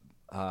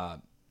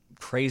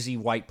crazy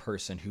white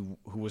person who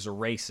was a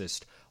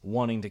racist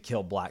wanting to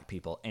kill black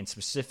people, and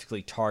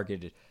specifically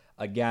targeted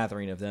a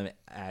gathering of them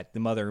at the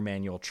Mother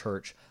Emanuel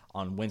Church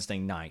on Wednesday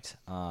night,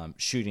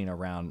 shooting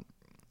around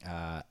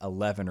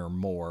 11 or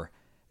more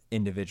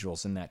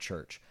individuals in that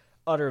church.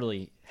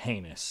 Utterly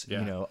heinous,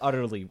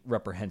 utterly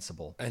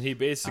reprehensible. And he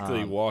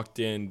basically walked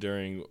in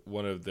during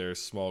one of their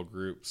small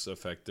groups,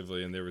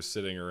 effectively, and they were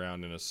sitting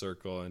around in a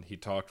circle, and he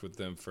talked with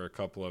them for a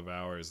couple of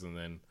hours, and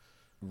then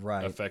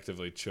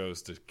effectively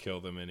chose to kill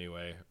them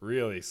anyway.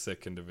 Really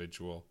sick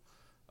individual.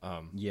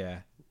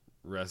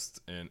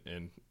 Rest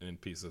in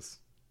pieces.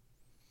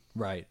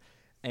 Right.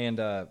 And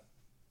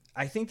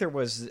I think there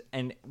was,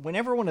 and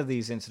whenever one of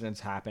these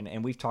incidents happen,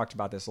 and we've talked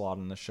about this a lot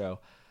on the show,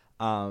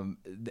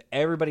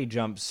 everybody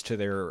jumps to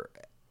their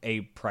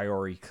a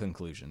priori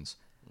conclusions.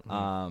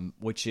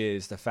 which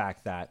is the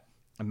fact that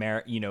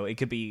America, it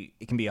can be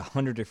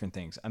 100 different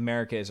things.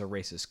 America is a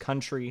racist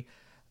country.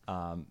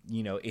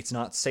 It's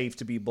not safe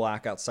to be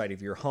black outside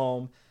of your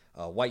home.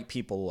 White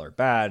people are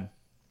bad.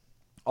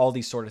 All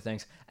these sort of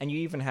things. And you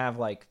even have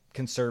like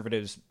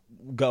conservatives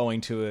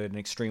going to an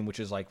extreme, which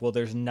is like, well,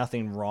 there's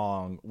nothing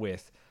wrong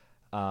with,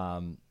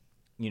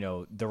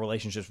 the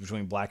relationships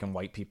between black and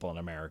white people in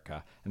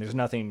America. And there's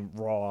nothing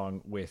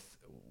wrong with,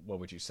 what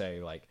would you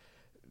say, like,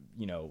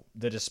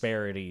 the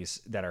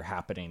disparities that are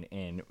happening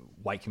in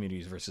white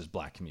communities versus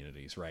black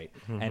communities, right?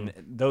 Mm-hmm. And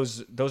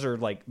those are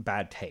like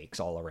bad takes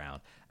all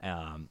around.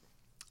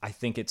 I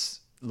think it's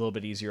a little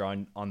bit easier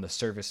on the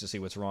surface to see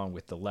what's wrong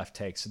with the left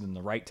takes than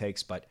the right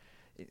takes, but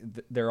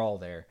they're all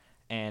there.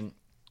 And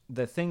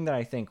the thing that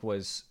I think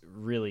was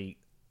really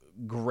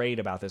great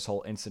about this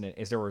whole incident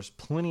is there was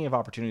plenty of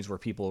opportunities where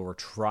people were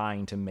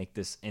trying to make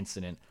this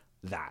incident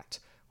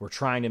we're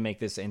trying to make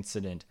this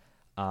incident,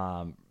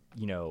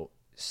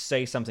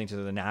 say something to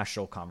the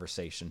national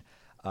conversation.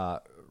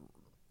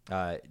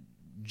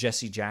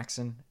 Jesse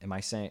Jackson, am I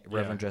saying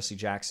Reverend Jesse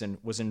Jackson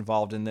was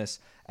involved in this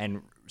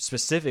and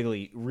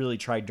specifically really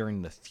tried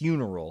during the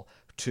funeral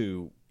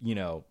to,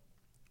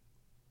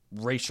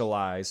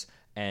 racialize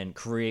and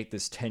create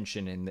this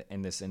tension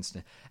in this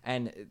incident.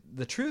 And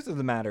the truth of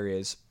the matter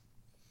is,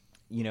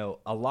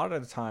 a lot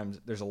of the times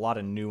there's a lot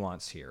of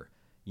nuance here,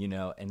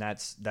 and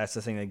that's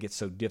the thing that gets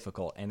so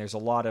difficult. And there's a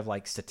lot of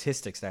like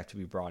statistics that have to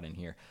be brought in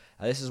here.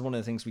 This is one of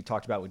the things we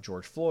talked about with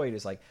George Floyd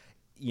is like,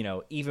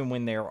 even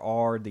when there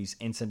are these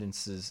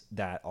incidences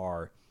that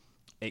are,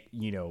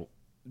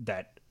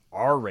 that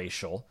are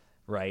racial,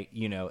 right?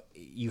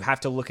 You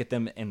have to look at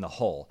them in the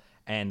whole.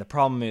 And the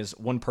problem is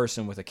one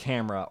person with a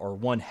camera or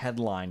one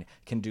headline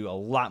can do a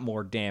lot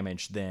more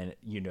damage than,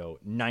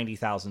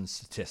 90,000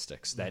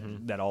 statistics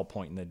that all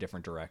point in a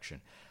different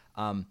direction.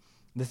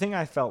 The thing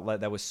I felt like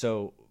that was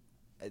so...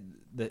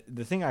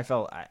 The thing I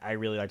felt I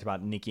really liked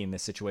about Nikki in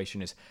this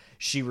situation is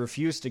she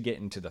refused to get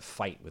into the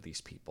fight with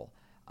these people.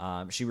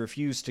 She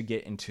refused to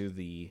get into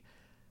the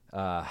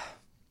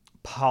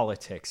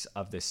politics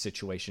of this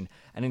situation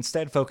and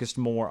instead focused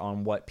more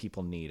on what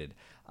people needed.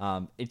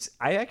 I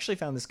actually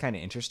found this kind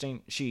of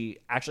interesting. She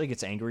actually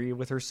gets angry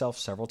with herself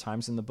several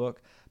times in the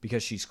book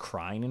because she's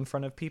crying in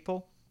front of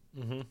people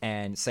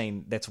and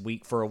saying that's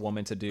weak for a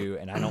woman to do,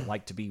 and I don't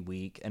like to be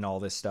weak and all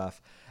this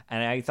stuff.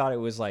 And I thought it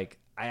was like,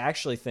 I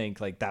actually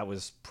think like that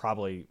was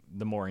probably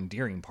the more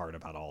endearing part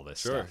about all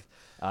this stuff,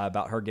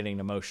 about her getting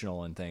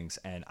emotional and things.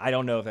 And I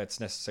don't know if that's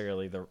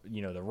necessarily the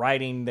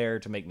writing there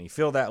to make me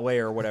feel that way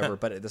or whatever,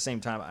 but at the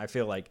same time, I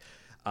feel like,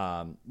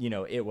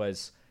 it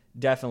was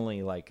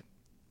definitely like,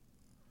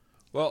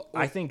 well,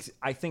 I think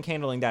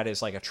handling that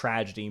as like a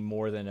tragedy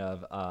more than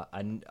of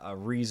a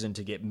reason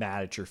to get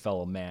mad at your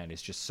fellow man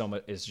is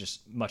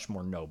just much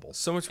more noble,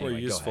 so much more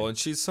useful. And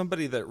she's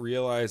somebody that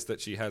realized that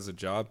she has a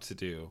job to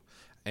do,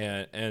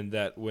 and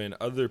that when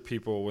other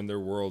people, when their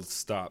world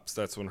stops,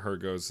 that's when her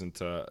goes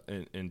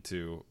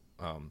into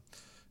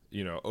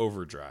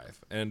overdrive.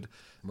 And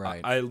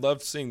right. I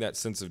loved seeing that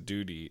sense of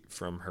duty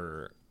from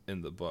her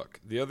in the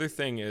book. The other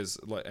thing is,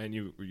 and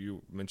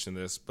you mentioned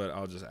this, but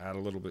I'll just add a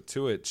little bit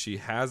to it. She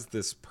has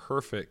this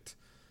perfect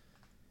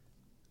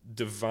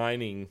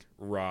divining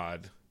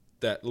rod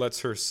that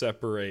lets her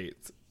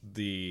separate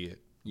the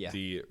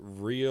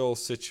real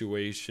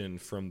situation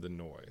from the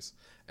noise.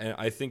 And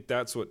I think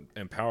that's what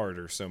empowered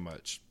her so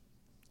much.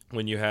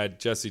 When you had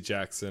Jesse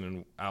Jackson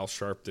and Al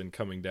Sharpton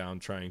coming down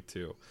trying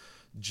to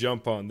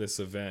jump on this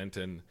event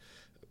and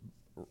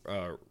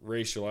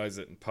racialize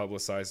it and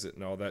publicize it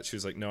and all that, she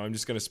was like, no, I'm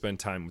just going to spend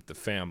time with the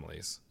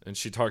families. And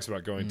she talks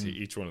about going to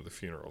each one of the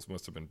funerals.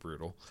 Must have been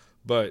brutal,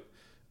 but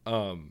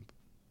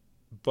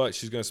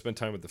she's going to spend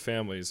time with the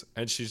families,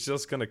 and she's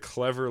just going to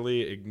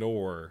cleverly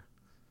ignore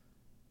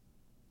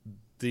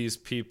these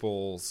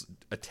people's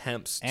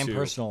attempts and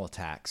personal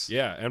attacks.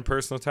 Yeah, and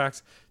personal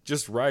attacks.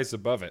 Just rise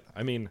above it.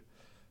 I mean,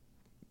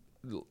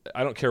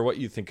 I don't care what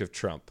you think of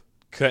Trump.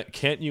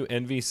 Can't you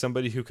envy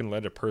somebody who can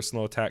let a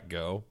personal attack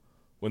go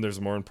when there's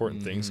more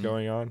important things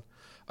going on?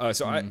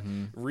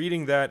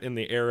 Reading that in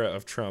the era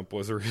of Trump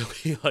was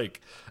really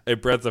like a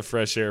breath of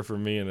fresh air for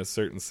me in a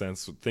certain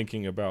sense,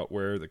 thinking about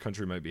where the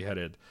country might be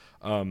headed.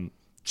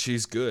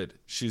 She's good.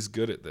 She's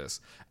good at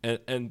this.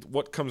 And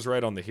what comes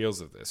right on the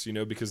heels of this,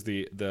 because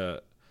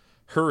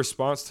her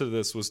response to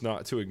this was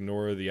not to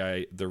ignore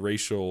the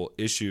racial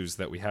issues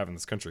that we have in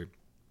this country.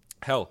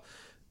 Hell,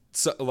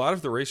 so a lot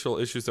of the racial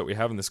issues that we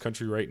have in this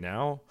country right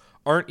now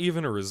aren't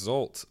even a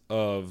result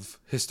of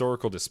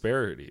historical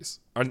disparities,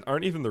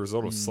 aren't even the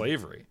result of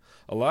slavery.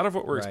 A lot of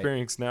what we're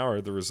experiencing now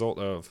are the result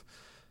of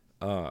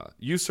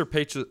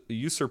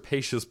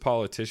usurpacious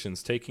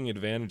politicians taking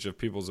advantage of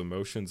people's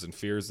emotions and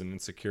fears and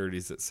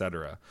insecurities,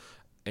 etc.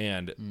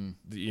 And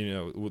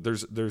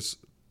there's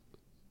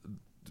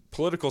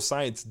political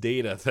science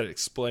data that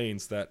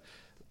explains that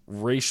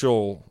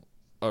racial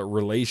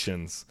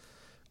relations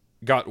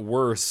got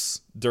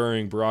worse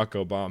during Barack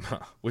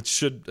Obama, which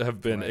should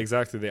have been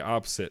exactly the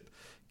opposite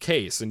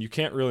case. And you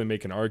can't really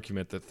make an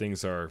argument that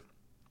things are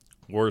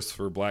worse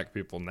for black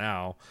people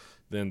now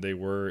than they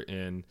were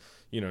in,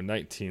 the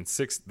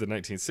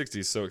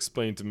 1960s. So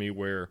explain to me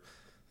where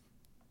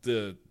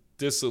the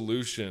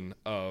dissolution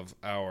of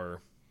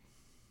our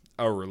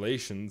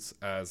relations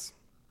as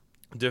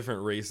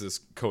different races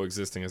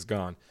coexisting has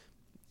gone.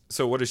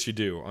 So what does she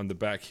do on the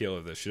back heel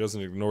of this? She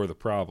doesn't ignore the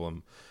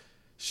problem.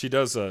 She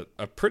does a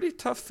pretty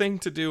tough thing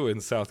to do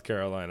in South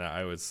Carolina,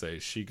 I would say.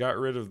 She got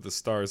rid of the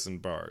stars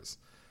and bars.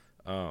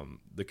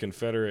 The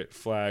Confederate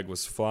flag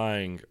was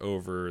flying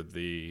over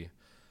the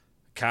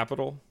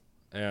Capitol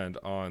and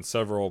on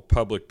several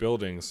public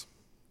buildings,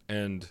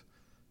 and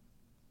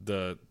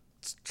the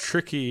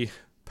tricky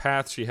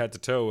path she had to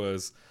toe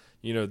was,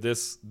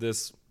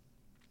 this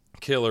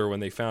killer, when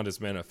they found his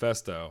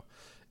manifesto,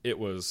 it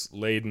was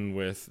laden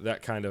with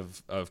that kind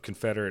of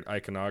Confederate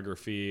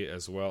iconography,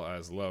 as well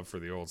as love for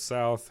the Old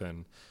South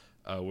and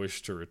a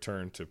wish to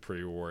return to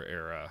pre-war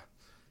era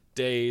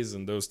days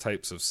and those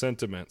types of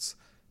sentiments.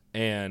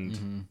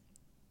 And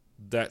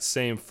that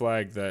same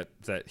flag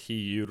that he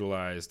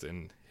utilized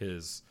in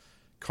his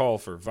call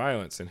for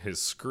violence and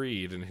his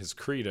screed and his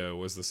credo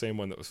was the same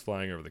one that was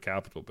flying over the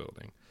Capitol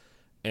building.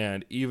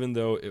 And even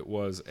though it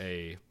was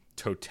a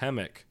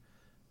totemic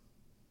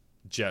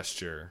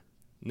gesture,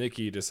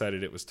 Nikki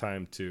decided it was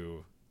time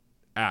to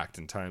act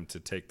and time to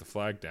take the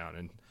flag down.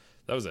 And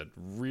that was a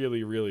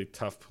really, really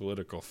tough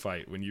political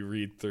fight. When you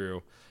read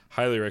through,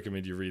 highly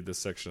recommend you read this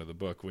section of the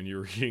book. When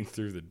you're reading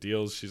through the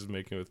deals she's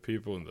making with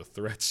people and the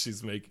threats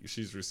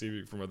she's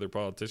receiving from other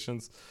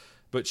politicians.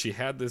 But she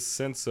had this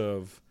sense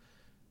of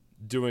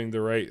doing the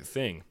right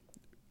thing.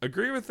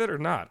 Agree with it or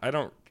not, I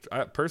don't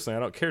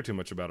care too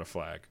much about a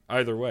flag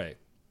either way.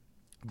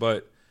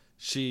 But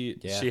she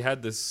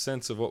had this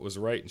sense of what was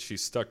right, and she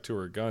stuck to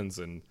her guns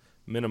and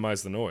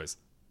minimized the noise.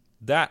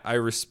 That I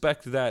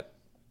respect that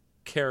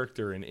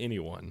character in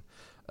anyone,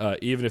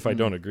 even if I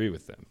don't agree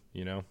with them.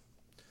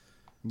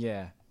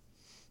 Yeah.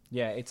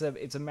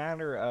 It's a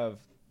matter of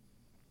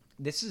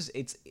this is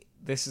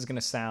going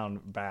to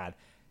sound bad.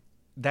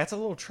 That's a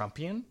little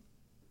Trumpian,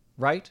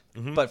 right?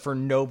 But for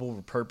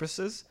noble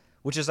purposes,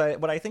 which is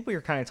what I think we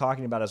were kind of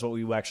talking about is what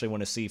we actually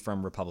want to see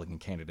from Republican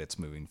candidates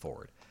moving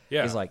forward.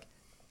 Yeah, is like,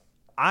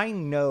 I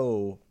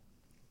know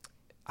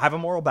I have a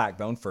moral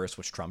backbone first,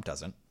 which Trump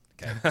doesn't.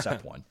 Okay,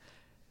 step one.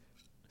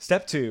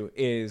 Step two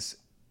is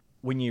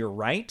when you're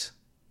right,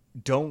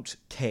 don't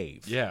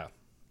cave. Yeah.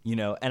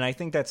 And I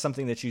think that's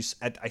something that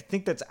I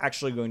think that's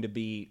actually going to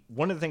be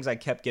one of the things I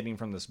kept getting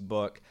from this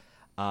book,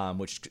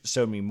 which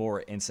showed me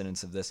more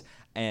incidents of this.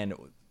 And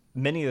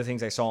many of the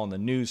things I saw on the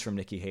news from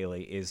Nikki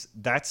Haley is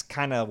that's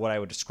kind of what I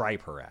would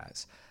describe her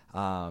as.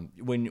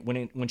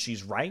 When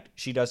she's right,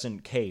 she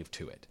doesn't cave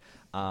to it.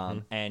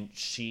 And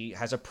she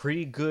has a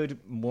pretty good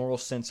moral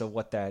sense of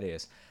what that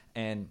is.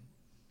 And,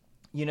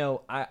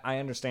 I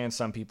understand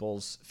some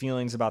people's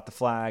feelings about the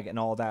flag and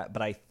all that,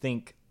 but I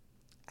think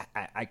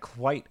I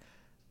quite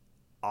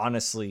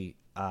honestly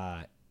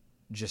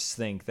just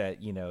think that,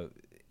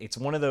 it's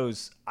one of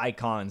those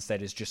icons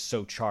that is just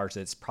so charged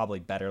that it's probably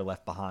better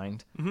left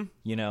behind.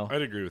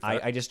 I'd agree with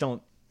that.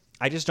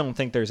 I just don't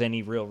think there's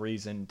any real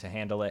reason to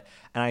handle it.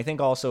 And I think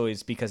also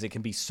is because it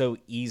can be so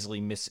easily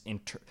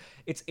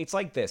It's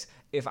like this.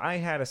 If I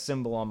had a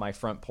symbol on my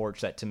front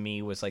porch that to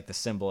me was like the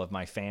symbol of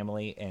my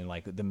family and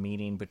like the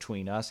meaning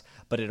between us,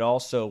 but it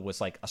also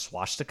was like a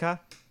swastika,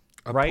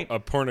 right? A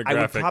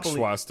pornographic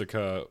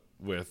swastika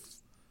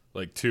with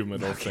like two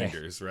middle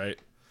fingers, right?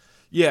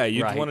 Yeah,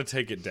 you'd want to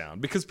take it down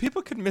because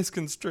people could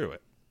misconstrue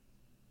it.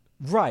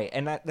 Right.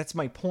 And that's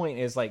my point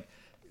is like,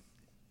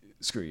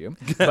 screw you.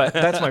 But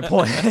that's my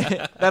point.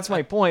 That's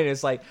my point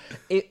is like,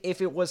 if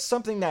it was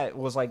something that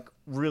was like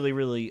really,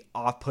 really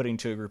off-putting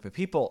to a group of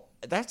people,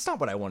 that's not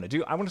what I want to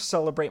do. I want to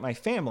celebrate my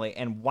family.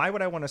 And why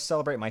would I want to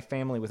celebrate my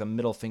family with a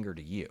middle finger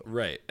to you?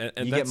 Right.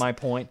 And you get my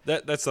point?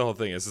 That's the whole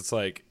thing is it's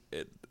like,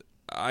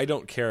 I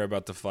don't care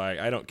about the flag.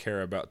 I don't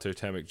care about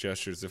totemic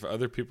gestures. If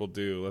other people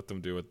do, let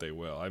them do what they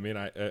will. I mean,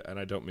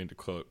 I don't mean to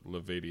quote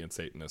Levadian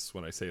Satanists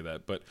when I say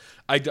that, but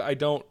I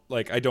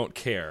don't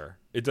care.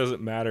 It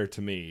doesn't matter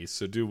to me,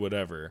 so do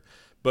whatever.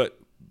 But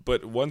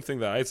one thing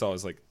that I saw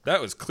is like,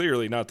 that was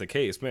clearly not the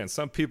case. Man,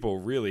 some people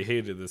really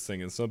hated this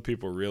thing and some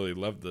people really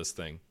loved this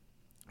thing.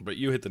 But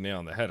you hit the nail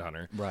on the head,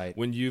 Hunter. Right.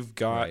 When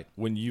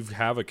you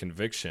have a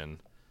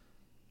conviction,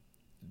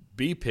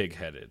 be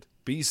pig-headed,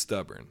 be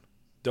stubborn.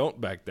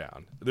 Don't back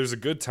down. There's a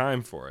good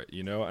time for it,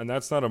 and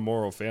that's not a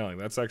moral failing.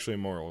 That's actually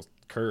moral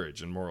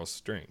courage and moral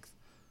strength.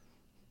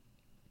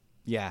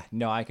 Yeah,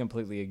 no, I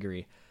completely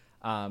agree.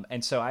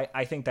 And so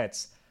I think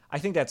that's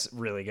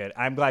really good.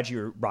 I'm glad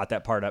you brought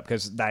that part up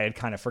because I had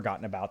kind of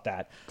forgotten about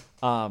that.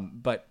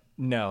 But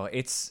no,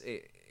 it's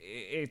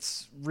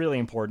really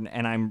important,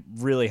 and I'm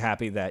really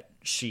happy that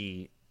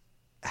she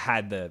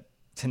had the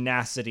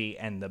tenacity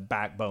and the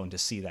backbone to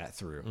see that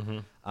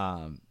through.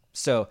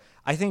 So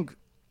I think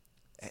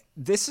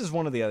this is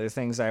one of the other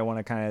things I want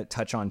to kind of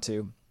touch on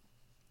too,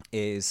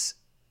 is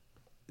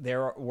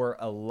there were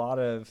a lot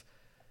of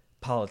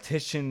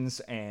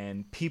politicians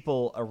and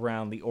people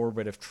around the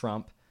orbit of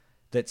Trump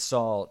that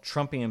saw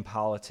Trumpian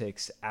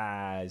politics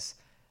as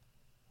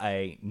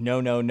a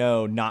no, no,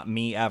 no, not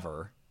me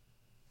ever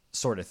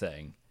sort of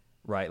thing,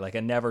 right? Like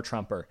a never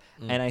Trumper.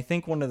 And I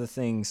think one of the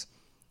things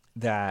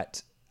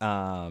that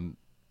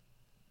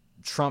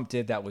Trump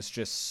did that was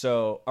just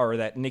so, or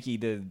that Nikki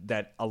did,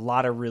 that a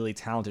lot of really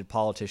talented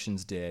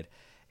politicians did,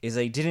 is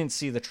they didn't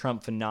see the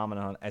Trump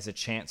phenomenon as a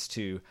chance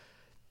to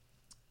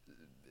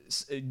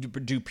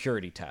do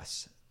purity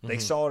tests. They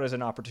saw it as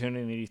an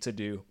opportunity to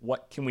do,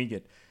 what can we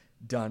get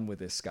done with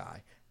this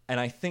guy? And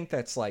I think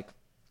that's like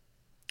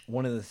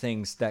one of the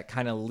things that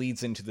kind of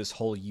leads into this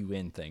whole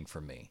UN thing for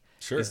me.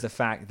 Sure. Is the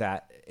fact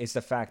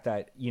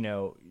that, you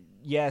know,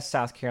 yes,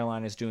 South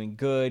Carolina is doing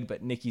good,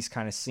 but Nikki's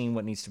kind of seen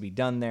what needs to be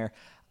done there.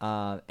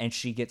 And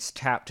she gets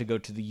tapped to go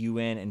to the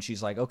UN, and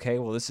she's like, okay,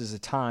 well, this is a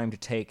time to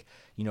take,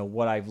 you know,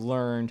 what I've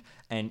learned.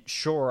 And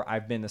sure,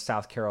 I've been the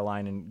South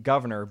Carolinian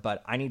governor,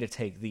 but I need to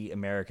take the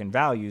American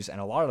values, and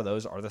a lot of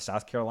those are the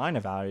South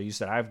Carolina values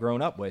that I've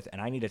grown up with,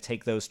 and I need to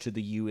take those to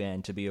the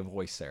UN to be a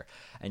voice there,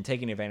 and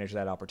taking advantage of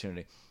that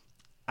opportunity.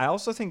 I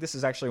also think this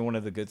is actually one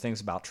of the good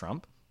things about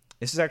Trump.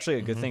 This is actually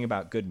a good thing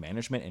about good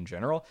management in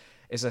general,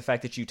 is the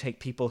fact that you take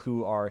people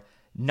who are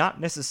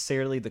not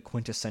necessarily the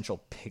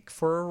quintessential pick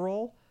for a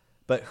role,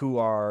 but who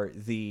are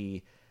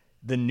the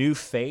new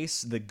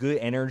face, the good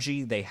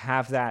energy. They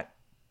have that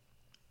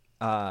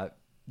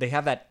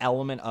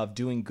element of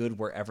doing good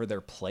wherever they're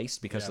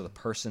placed because of the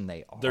person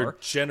they are. They're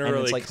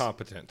generally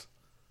competent.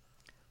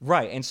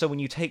 Right. And so when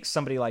you take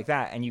somebody like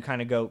that and you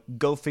kind of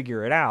go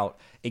figure it out,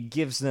 it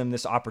gives them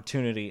this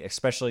opportunity,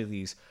 especially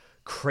these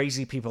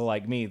crazy people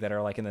like me that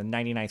are like in the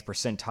 99th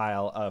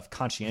percentile of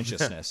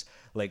conscientiousness.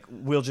 Like,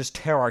 we'll just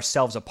tear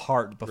ourselves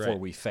apart before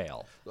we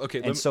fail.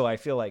 Okay. And so I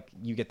feel like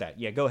you get that.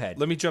 Yeah, go ahead.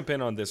 Let me jump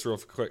in on this real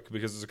quick,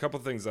 because there's a couple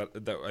of things that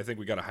I think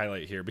we got to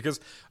highlight here. Because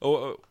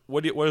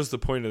what is the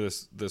point of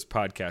this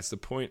podcast? The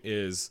point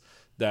is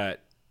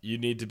that you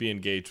need to be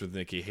engaged with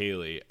Nikki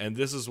Haley. And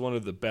this is one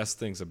of the best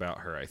things about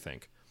her, I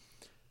think.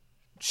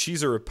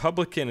 She's a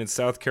Republican in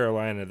South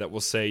Carolina that will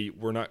say,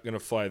 we're not going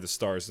to fly the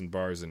stars and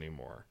bars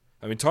anymore.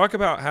 I mean, talk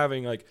about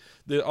having like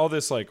all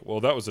this like, well,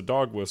 that was a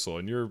dog whistle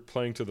and you're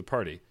playing to the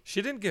party. She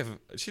didn't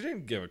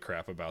give a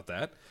crap about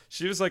that.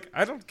 She was like,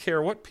 I don't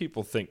care what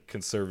people think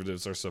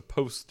conservatives are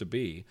supposed to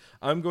be.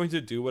 I'm going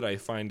to do what I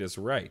find is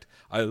right.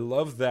 I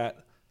love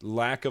that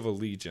lack of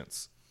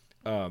allegiance,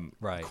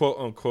 quote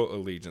unquote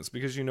allegiance,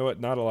 because you know what?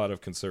 Not a lot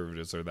of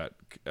conservatives are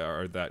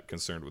that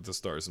concerned with the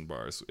stars and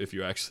bars. If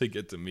you actually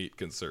get to meet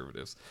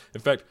conservatives,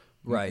 in fact,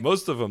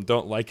 most of them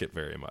don't like it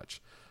very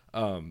much.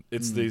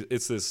 It's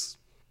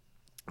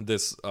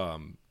this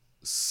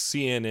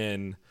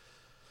CNN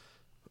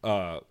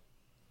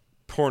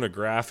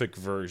pornographic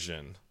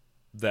version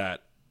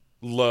that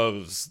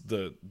loves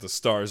the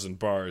stars and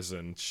bars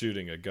and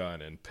shooting a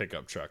gun and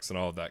pickup trucks and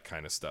all of that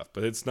kind of stuff.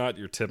 But it's not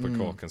your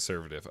typical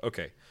conservative.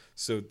 Okay,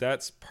 so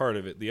that's part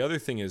of it. The other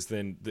thing is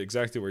then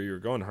exactly where you were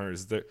going, Hunter,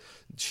 is that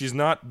she's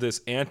not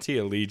this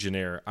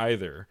anti-legionnaire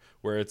either,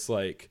 where it's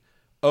like,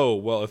 oh,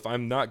 well, if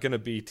I'm not going to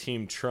be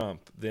Team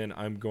Trump, then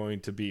I'm going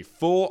to be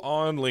full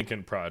on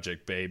Lincoln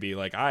Project, baby.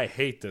 Like, I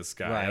hate this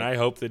guy and I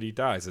hope that he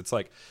dies. It's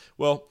like,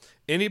 well,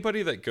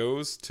 anybody that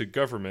goes to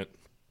government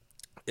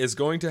is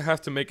going to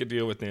have to make a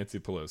deal with Nancy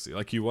Pelosi.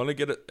 Like, you want to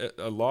get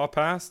a law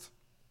passed,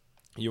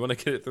 you want to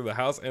get it through the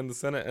House and the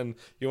Senate, and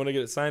you want to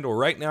get it signed. Well,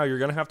 right now, you're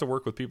going to have to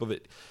work with people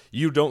that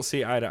you don't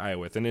see eye to eye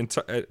with, and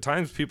at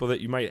times people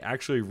that you might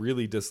actually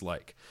really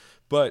dislike.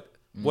 But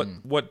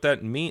what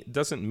that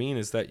doesn't mean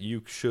is that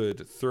you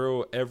should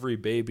throw every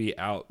baby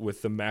out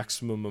with the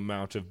maximum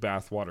amount of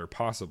bathwater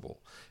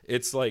possible.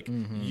 It's like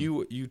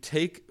you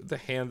take the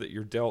hand that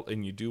you're dealt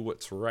and you do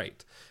what's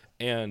right.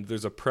 And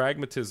there's a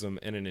pragmatism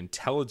and an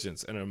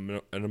intelligence and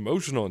an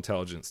emotional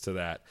intelligence to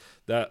that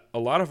a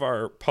lot of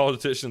our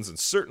politicians and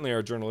certainly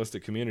our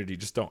journalistic community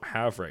just don't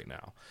have right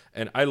now.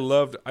 And I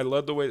loved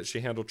the way that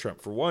she handled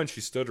Trump. For one, she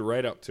stood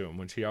right up to him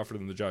when she offered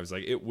him the job. He's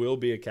like, it will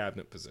be a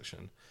cabinet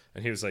position.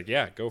 And he was like,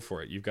 yeah, go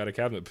for it. You've got a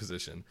cabinet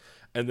position.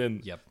 And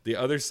then the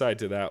other side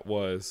to that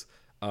was,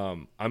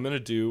 I'm going to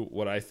do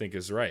what I think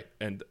is right.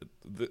 And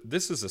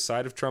this is a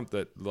side of Trump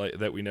that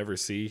we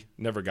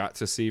never got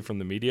to see from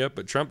the media.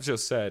 But Trump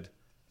just said,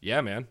 yeah,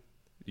 man,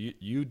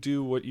 you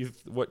do what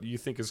you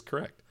think is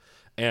correct.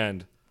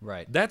 And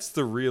that's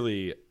the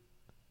really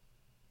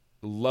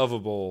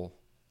lovable,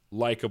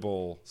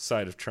 likable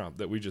side of Trump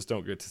that we just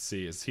don't get to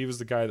see. Is he was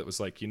the guy that was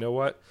like, you know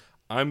what?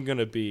 I'm going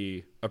to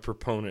be a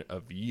proponent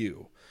of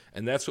you.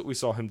 And that's what we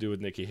saw him do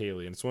with Nikki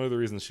Haley. And it's one of the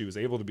reasons she was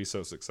able to be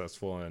so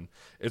successful. And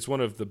it's one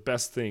of the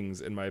best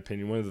things, in my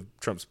opinion, one of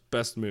Trump's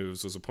best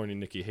moves was appointing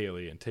Nikki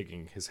Haley and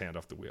taking his hand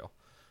off the wheel.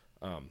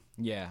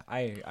 Yeah,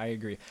 I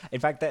agree. In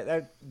fact,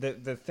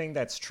 the thing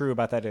that's true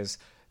about that is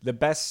the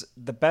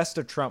best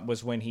of Trump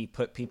was when he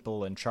put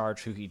people in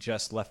charge who he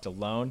just left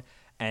alone.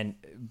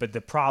 But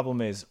the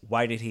problem is,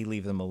 why did he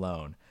leave them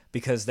alone?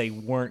 because they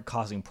weren't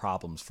causing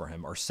problems for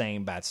him or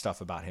saying bad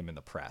stuff about him in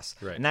the press.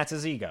 Right. And that's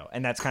his ego,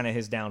 and that's kind of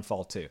his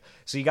downfall too.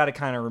 So you got to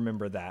kind of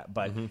remember that.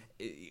 But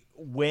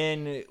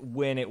when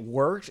it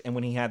worked and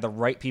when he had the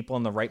right people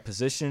in the right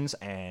positions,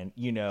 and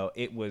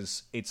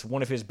it's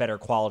one of his better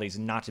qualities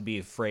not to be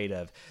afraid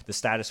of the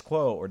status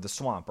quo or the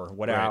swamp or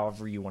whatever,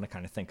 however you want to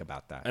kind of think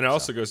about that. And it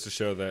also goes to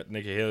show that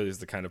Nikki Haley is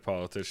the kind of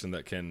politician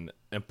that can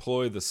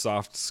employ the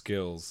soft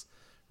skills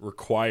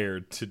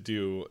required to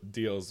do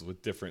deals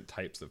with different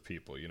types of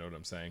people. You know what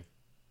I'm saying?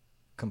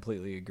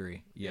 Completely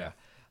agree. Yeah.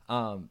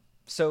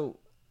 So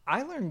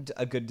I learned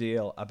a good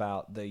deal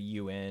about the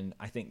UN,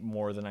 I think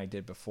more than I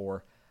did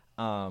before.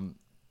 And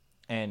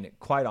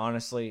quite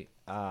honestly,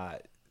 I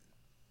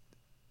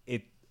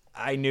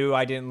knew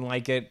I didn't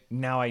like it.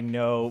 Now I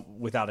know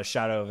without a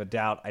shadow of a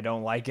doubt I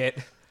don't like it.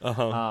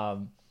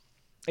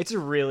 It's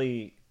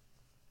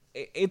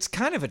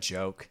kind of a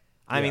joke.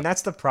 I mean,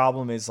 that's the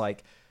problem is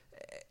like,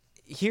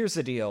 here's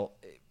the deal.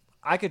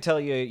 I could tell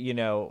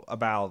you,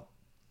 about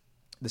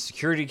the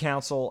Security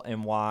Council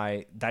and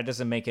why that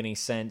doesn't make any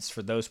sense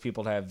for those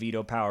people to have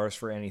veto powers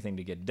for anything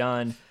to get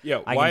done. Yeah,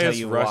 why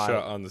is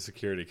Russia on the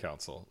Security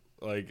Council?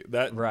 Like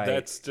that,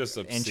 that's just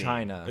obscene. And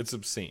China. It's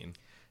obscene.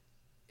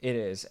 It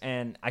is.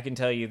 And I can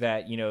tell you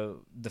that,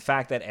 the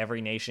fact that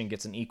every nation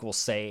gets an equal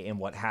say in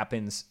what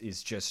happens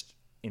is just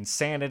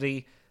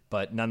insanity,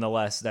 but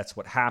nonetheless, that's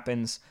what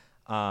happens.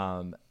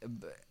 And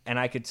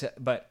I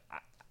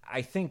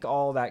think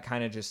all that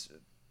kind of just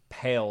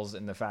pales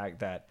in the fact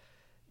that,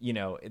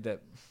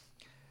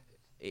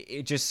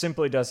 it just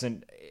simply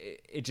doesn't.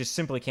 It just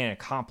simply can't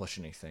accomplish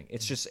anything.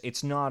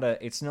 It's not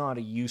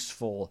a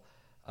useful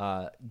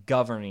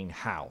governing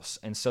house.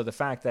 And so the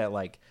fact that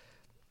like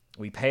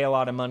we pay a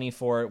lot of money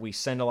for it, we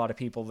send a lot of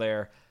people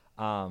there,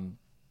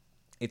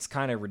 it's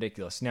kind of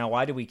ridiculous. Now,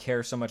 why do we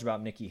care so much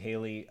about Nikki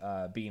Haley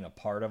being a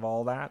part of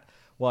all that?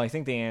 Well, I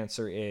think the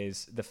answer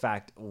is the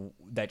fact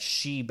that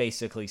she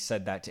basically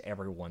said that to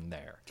everyone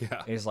there.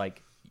 Yeah. It's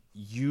like,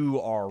 you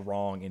are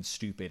wrong and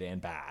stupid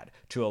and bad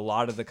to a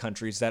lot of the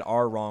countries that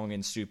are wrong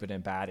and stupid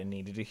and bad and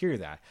needed to hear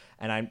that.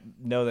 And I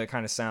know that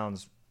kind of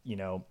sounds,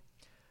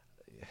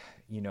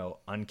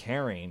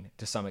 uncaring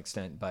to some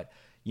extent, but,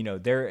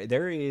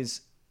 there is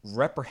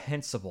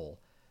reprehensible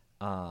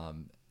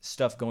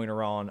stuff going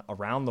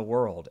around the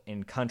world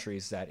in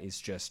countries that is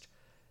just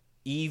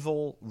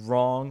evil,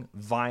 wrong,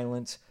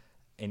 violent,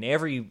 in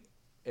every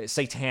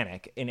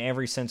satanic in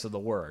every sense of the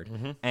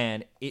word.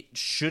 And it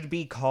should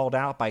be called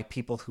out by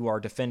people who are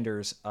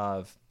defenders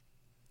of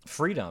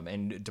freedom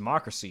and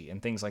democracy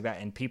and things like that,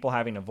 and people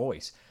having a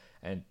voice.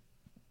 And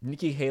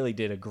Nikki Haley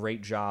did a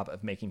great job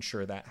of making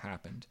sure that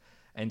happened.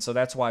 And so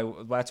that's why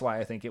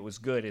I think it was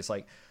good. It's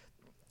like,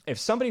 if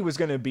somebody was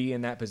going to be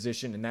in that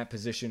position and that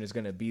position is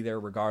going to be there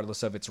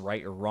regardless of it's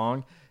right or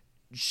wrong,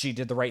 she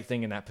did the right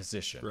thing in that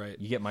position. Right.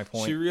 You get my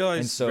point? She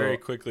realized very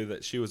quickly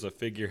that she was a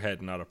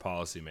figurehead, not a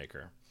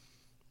policymaker.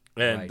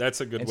 And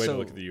that's a good way to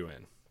look at the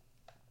UN.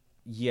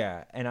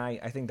 Yeah, and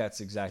I think that's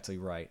exactly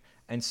right.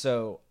 And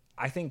so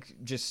I think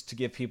just to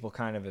give people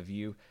kind of a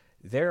view,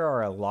 there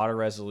are a lot of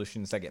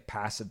resolutions that get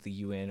passed at the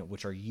UN,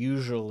 which are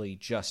usually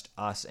just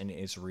us and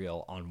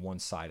Israel on one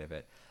side of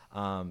it.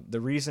 The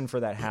reason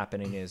for that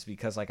happening is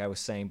because, like I was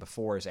saying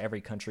before, is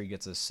every country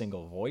gets a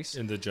single voice.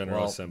 In the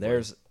General Assembly.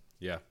 In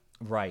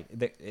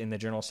the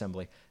General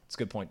Assembly. It's a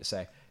good point to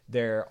say.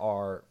 There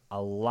are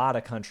a lot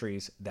of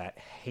countries that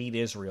hate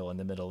Israel in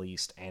the Middle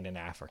East and in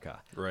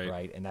Africa.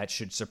 Right. And that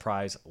should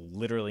surprise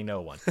literally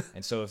no one.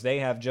 And so if they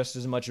have just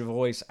as much of a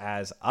voice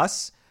as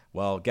us,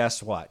 well,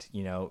 guess what?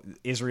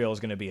 Israel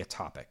is going to be a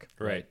topic.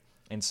 Right.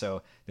 And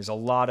so there's a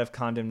lot of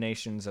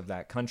condemnations of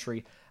that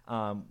country.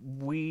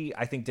 We,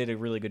 I think, did a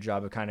really good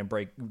job of kind of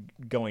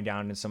going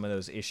down into some of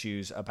those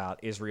issues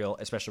about Israel,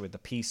 especially with the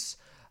peace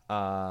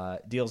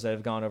deals that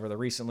have gone over there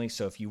recently.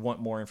 So if you want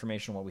more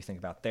information on what we think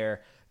about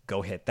there,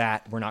 go hit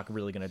that. We're not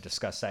really going to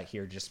discuss that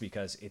here just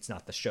because it's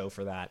not the show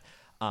for that.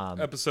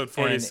 Episode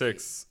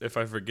 46, If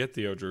I Forget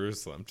the O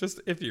Jerusalem, just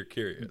if you're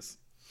curious.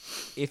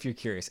 If you're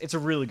curious. It's a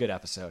really good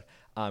episode.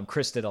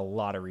 Chris did a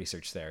lot of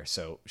research there,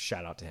 so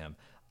shout out to him.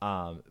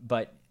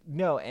 But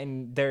no,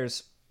 and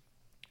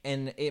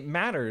it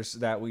matters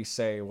that we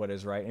say what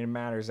is right, and it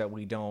matters that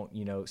we don't,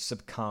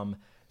 succumb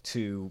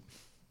to,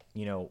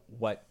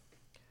 what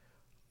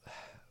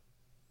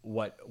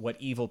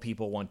evil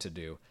people want to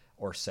do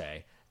or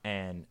say.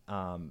 And,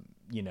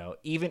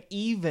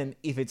 even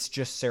if it's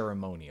just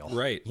ceremonial,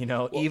 right.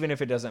 Even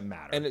if it doesn't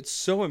matter. And it's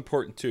so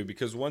important too,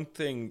 because one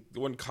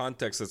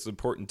context that's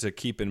important to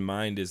keep in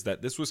mind is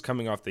that this was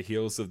coming off the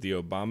heels of the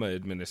Obama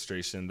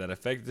administration that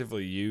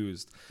effectively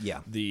used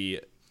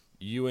the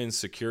UN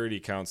Security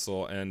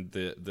Council and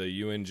the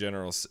UN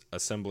General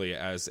Assembly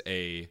as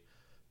a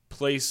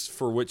place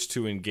for which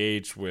to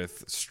engage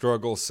with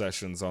struggle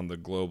sessions on the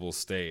global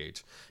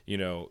stage.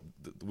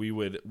 We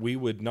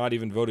would not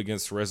even vote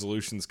against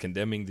resolutions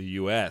condemning the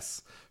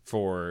U.S.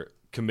 for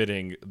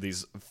committing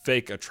these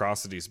fake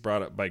atrocities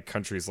brought up by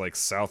countries like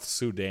South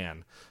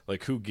Sudan.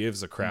 Like, who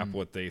gives a crap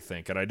what they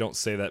think? And I don't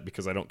say that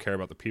because I don't care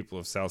about the people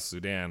of South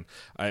Sudan.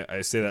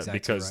 I say that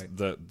because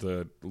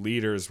the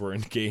leaders were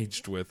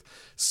engaged with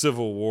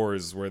civil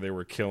wars where they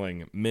were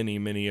killing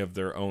many of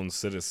their own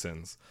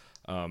citizens,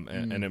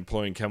 and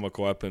employing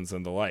chemical weapons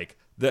and the like.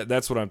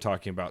 That's what I'm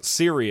talking about.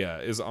 Syria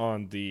is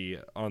on the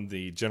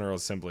General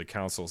Assembly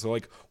Council. So,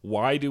 like,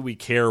 why do we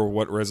care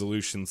what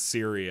resolution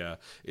Syria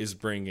is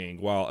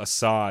bringing while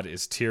Assad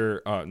is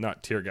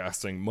not tear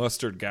gassing,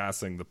 mustard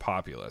gassing the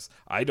populace?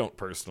 I don't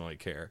personally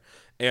care.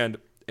 And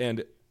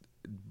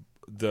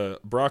the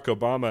Barack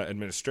Obama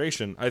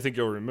administration, I think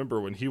you'll remember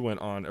when he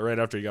went on, right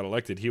after he got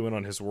elected, he went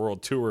on his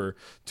world tour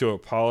to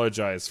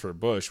apologize for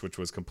Bush, which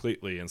was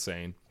completely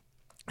insane.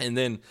 And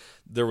then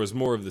there was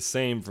more of the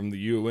same from the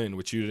UN,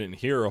 which you didn't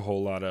hear a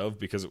whole lot of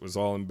because it was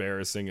all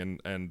embarrassing,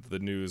 and the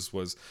news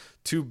was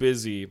too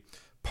busy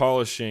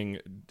polishing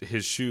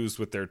his shoes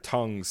with their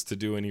tongues to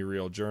do any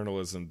real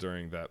journalism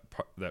during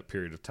that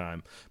period of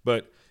time.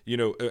 But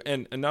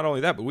and not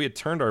only that, but we had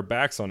turned our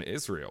backs on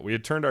Israel. We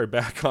had turned our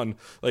back on,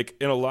 like,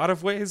 in a lot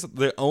of ways,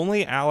 the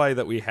only ally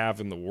that we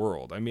have in the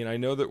world. I mean, I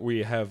know that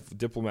we have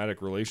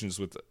diplomatic relations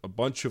with a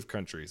bunch of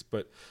countries,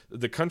 but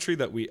the country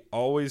that we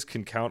always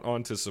can count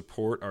on to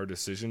support our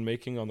decision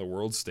making on the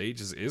world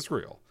stage is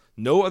Israel.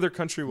 No other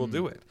country will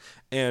do it.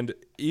 And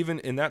even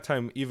in that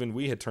time, even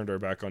we had turned our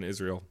back on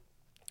Israel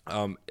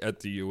at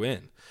the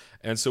UN.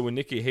 And so when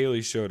Nikki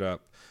Haley showed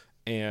up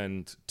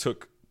and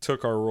took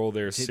our role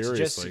there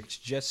seriously.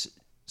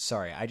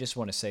 Sorry, I just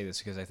want to say this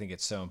because I think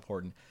it's so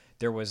important.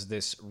 There was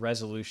this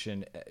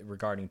resolution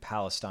regarding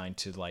Palestine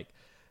to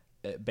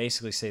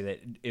basically say that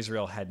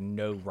Israel had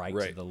no right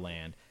to the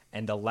land.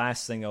 And the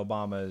last thing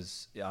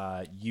Obama's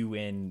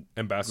UN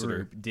ambassador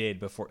group did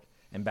before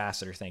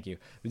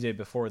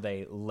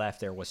they left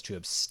there was to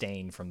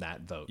abstain from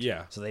that vote.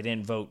 Yeah. So they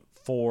didn't vote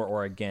for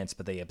or against,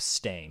 but they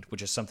abstained,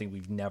 which is something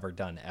we've never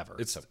done ever.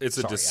 I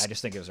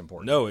just think it was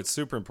important. No, it's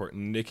super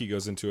important. Nikki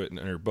goes into it in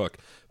her book,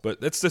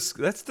 but that's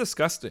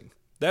disgusting.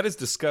 That is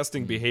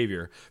disgusting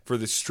behavior for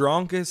the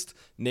strongest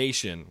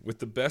nation with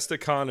the best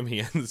economy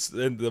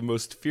and the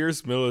most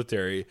fierce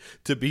military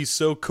to be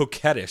so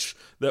coquettish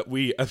that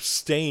we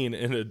abstain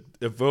in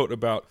a vote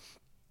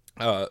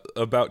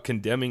about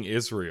condemning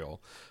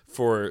Israel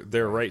for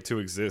their right to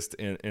exist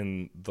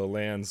in the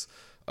lands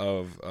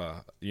of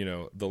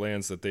the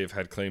lands that they've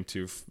had claim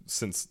to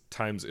since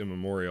times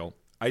immemorial.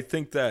 I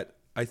think that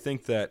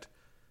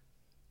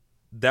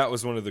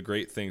was one of the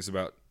great things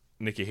about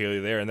Nikki Haley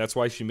there, and that's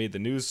why she made the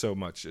news so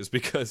much, is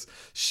because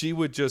it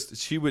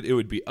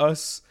would be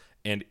us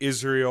and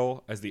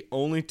Israel as the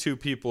only two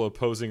people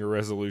opposing a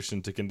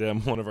resolution to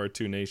condemn one of our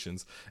two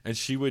nations, and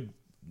she would,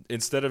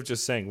 instead of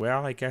just saying,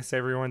 well, I guess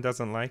everyone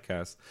doesn't like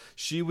us,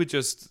 she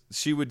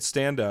would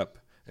stand up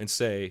and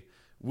say,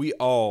 we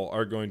all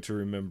are going to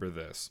remember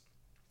this.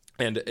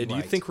 And right.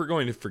 You think we're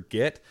going to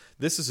forget?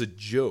 This is a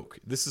joke.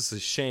 This is a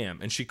sham.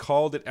 And she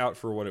called it out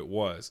for what it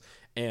was.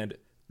 And,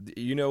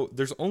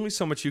 there's only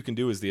so much you can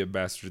do as the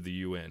ambassador to the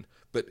UN.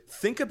 But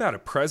think about a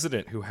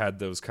president who had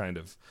that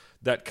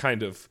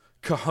kind of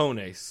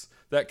cojones,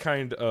 that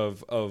kind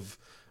of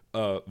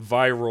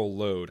viral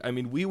load. I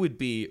mean, we would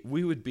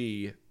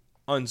be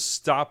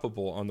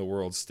unstoppable on the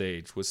world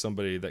stage with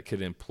somebody that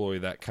could employ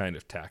that kind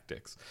of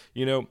tactics.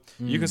 You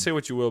can say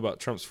what you will about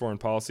Trump's foreign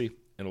policy.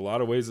 In a lot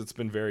of ways, it's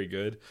been very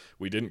good.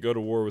 We didn't go to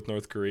war with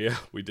North Korea.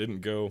 We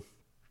didn't go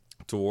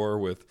to war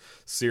with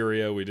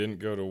Syria. We didn't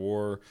go to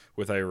war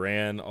with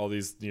Iran. All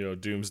these,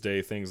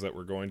 doomsday things that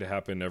were going to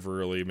happen never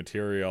really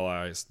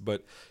materialized.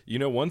 But,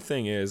 one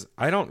thing is,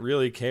 I don't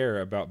really care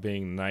about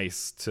being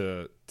nice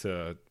to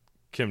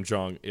Kim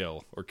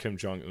Jong-il or Kim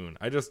Jong-un.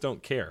 I just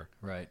don't care.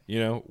 Right.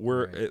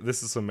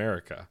 This is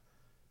America.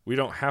 We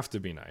don't have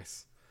to be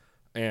nice.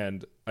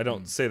 And I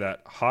don't say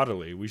that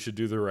haughtily. We should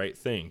do the right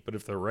thing. But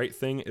if the right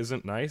thing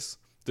isn't nice,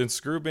 then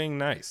screw being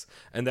nice.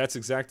 And that's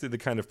exactly the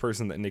kind of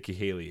person that Nikki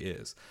Haley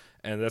is.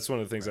 And that's one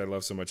of the things I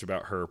love so much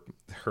about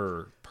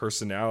her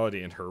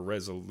personality and her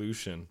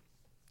resolution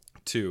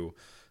to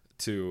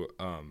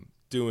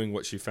doing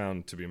what she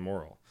found to be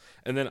moral.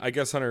 And then I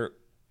guess, Hunter,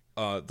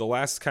 the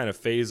last kind of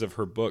phase of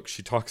her book,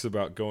 she talks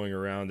about going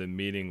around and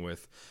meeting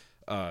with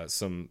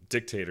some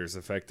dictators,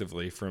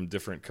 effectively, from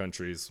different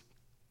countries.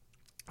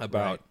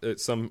 About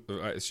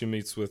she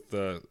meets with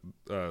the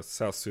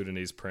South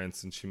Sudanese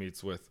prince, and she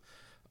meets with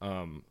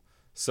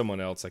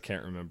someone else I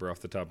can't remember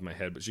off the top of my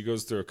head. But she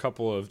goes through a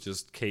couple of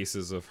just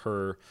cases of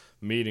her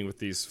meeting with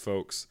these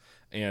folks,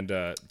 and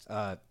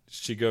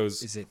she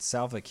goes, "Is it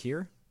Salva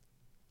Kiir?"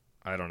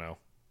 I don't know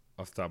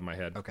off the top of my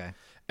head. Okay.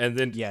 And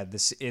then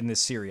this in the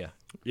Syria.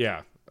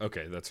 Yeah.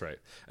 Okay, that's right.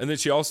 And then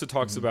she also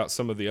talks about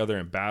some of the other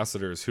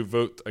ambassadors who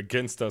vote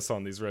against us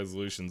on these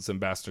resolutions,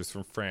 ambassadors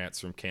from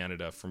France, from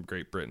Canada, from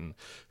Great Britain,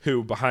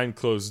 who behind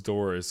closed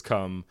doors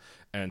come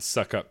and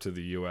suck up to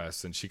the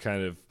U.S. And she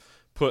kind of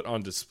put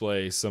on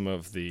display some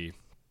of the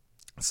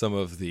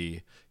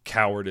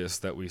cowardice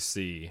that we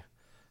see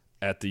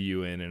at the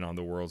UN and on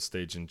the world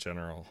stage in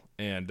general.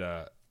 And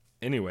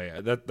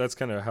anyway, that's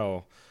kind of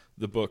how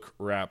the book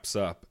wraps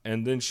up.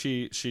 And then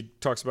she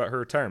talks about her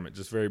retirement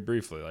just very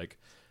briefly. Like,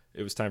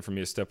 it was time for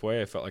me to step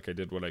away. I felt like I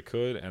did what I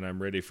could, and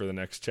I'm ready for the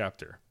next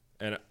chapter.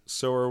 And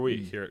so are we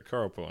here at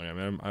Carpooling. I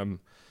mean, I'm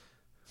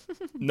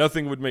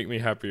nothing would make me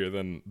happier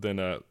than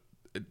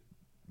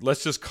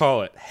let's just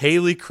call it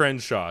Haley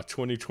Crenshaw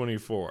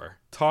 2024.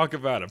 Talk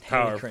about a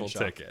powerful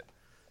ticket.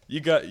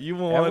 You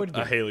want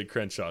a Haley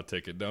Crenshaw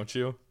ticket, don't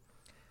you?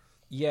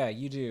 Yeah,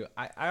 you do.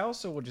 I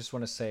also would just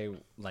want to say,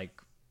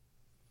 like,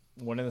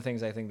 one of the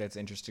things I think that's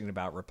interesting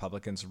about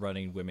Republicans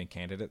running women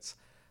candidates,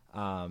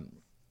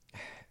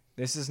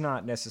 this is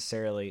not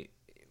necessarily,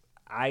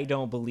 I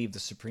don't believe the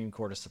Supreme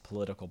Court is a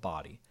political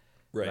body,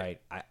 right?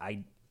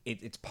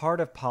 It's part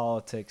of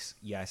politics.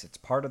 Yes, it's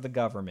part of the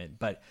government,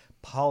 but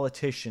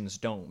politicians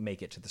don't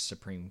make it to the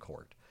Supreme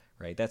Court,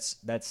 right? That's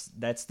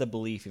the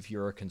belief if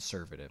you're a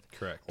conservative,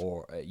 correct?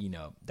 Or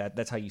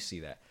that's how you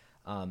see that.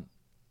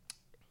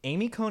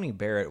 Amy Coney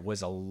Barrett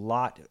was a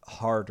lot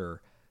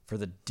harder for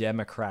the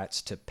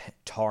Democrats to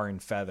tar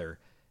and feather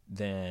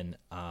than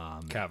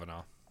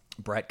Kavanaugh.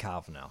 Brett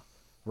Kavanaugh.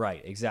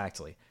 Right,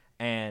 exactly.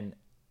 And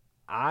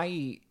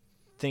I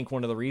think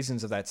one of the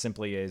reasons of that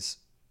simply is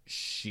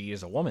she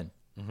is a woman.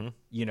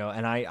 Mm-hmm.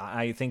 And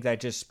I think that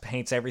just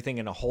paints everything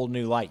in a whole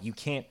new light. You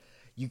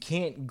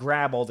can't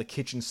grab all the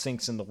kitchen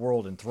sinks in the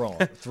world and throw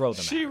them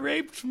She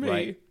raped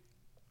me.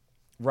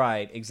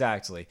 Right,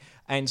 exactly.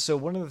 And so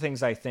one of the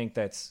things I think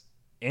that's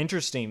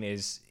interesting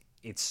is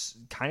it's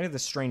kind of the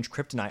strange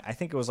kryptonite. I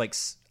think it was like,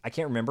 I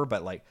can't remember,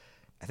 but like,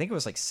 I think it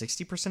was like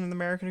 60% of the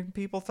American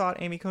people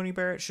thought Amy Coney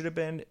Barrett should have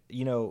been,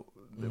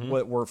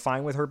 were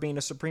fine with her being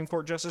a Supreme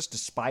Court justice,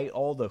 despite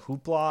all the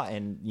hoopla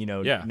and,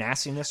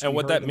 nastiness. And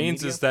what that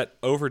means is that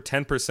over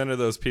 10% of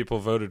those people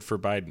voted for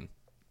Biden.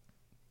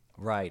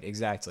 Right,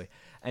 exactly.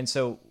 And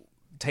so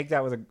take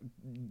that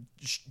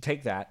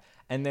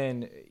and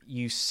then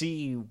you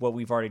see what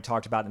we've already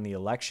talked about in the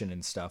election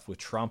and stuff with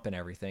Trump and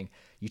everything.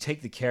 You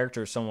take the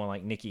character of someone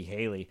like Nikki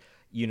Haley,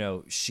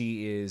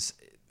 she is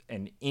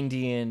an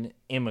Indian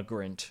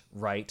immigrant,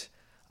 right?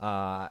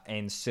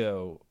 And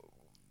so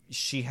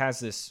she has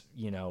this,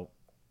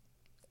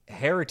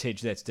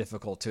 heritage that's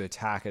difficult to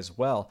attack as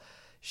well.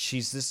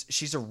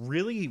 She's a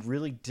really,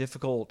 really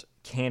difficult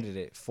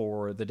candidate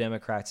for the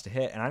Democrats to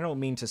hit. And I don't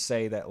mean to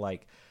say that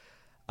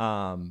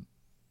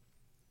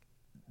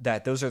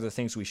that those are the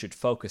things we should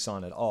focus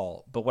on at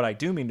all. But what I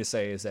do mean to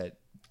say is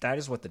that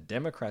is what the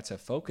Democrats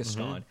have focused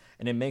on.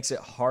 And it makes it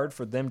hard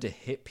for them to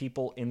hit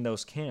people in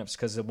those camps.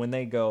 Because when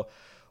they go,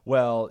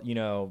 well,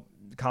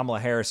 Kamala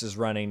Harris is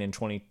running in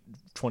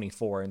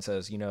 2024 and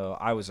says,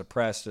 I was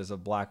oppressed as a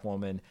black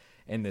woman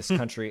in this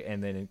country.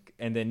 and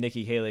then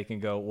Nikki Haley can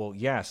go, well,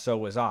 yeah, so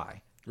was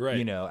I.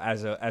 Right.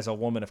 As a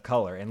woman of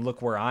color, and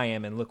look where I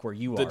am and look where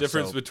you are. The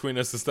difference between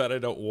us is that I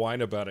don't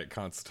whine about it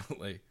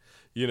constantly,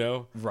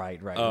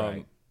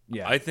 Right.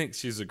 Yeah. I think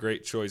she's a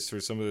great choice for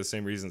some of the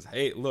same reasons.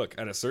 Hey, look,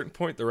 at a certain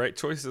point, the right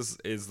choice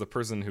is the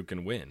person who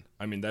can win.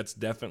 I mean, that's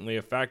definitely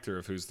a factor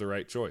of who's the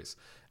right choice.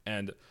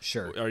 And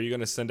sure, are you going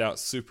to send out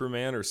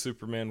Superman or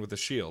Superman with a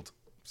shield?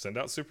 Send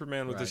out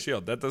Superman with a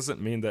shield. That doesn't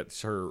mean that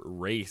her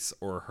race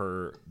or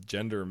her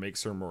gender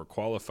makes her more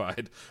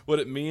qualified. What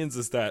it means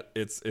is that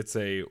it's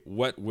a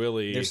wet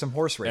willy. There's some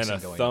horse racing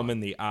and a thumb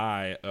in the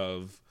eye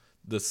of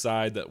the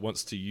side that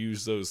wants to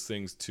use those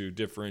things to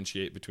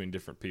differentiate between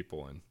different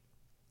people. And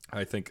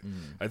I think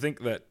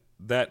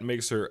that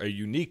makes her a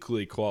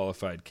uniquely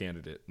qualified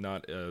candidate,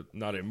 not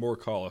a more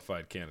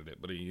qualified candidate,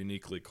 but a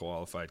uniquely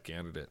qualified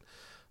candidate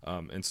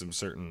in some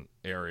certain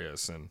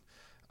areas. And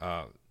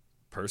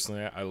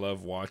personally, I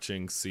love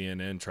watching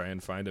CNN try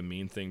and find a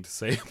mean thing to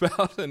say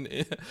about an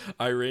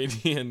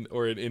Iranian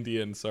or an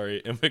Indian,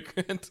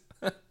 immigrant.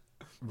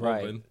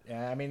 Right.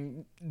 Yeah, I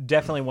mean,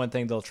 definitely one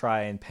thing they'll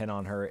try and pin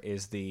on her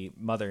is the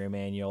Mother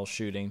Emanuel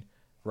shooting,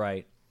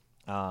 right?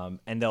 And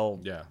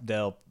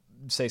they'll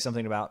say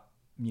something about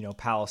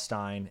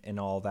Palestine and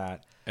all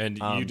that. And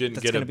you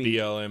didn't get a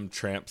BLM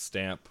tramp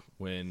stamp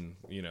when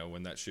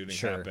that shooting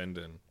happened,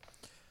 and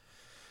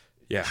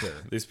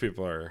these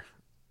people are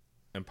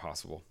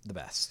impossible. The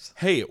best.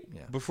 Hey,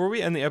 before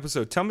we end the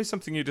episode, tell me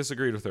something you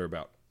disagreed with her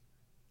about.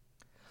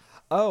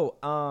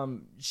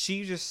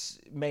 She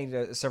just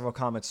made several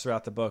comments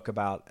throughout the book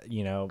about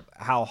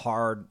how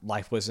hard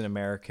life was in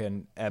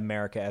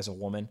America as a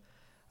woman.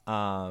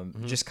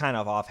 Just kind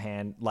of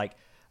offhand, like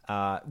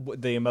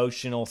the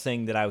emotional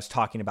thing that I was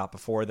talking about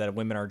before, that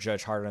women are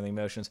judged harder on the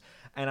emotions,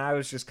 and I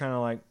was just kind of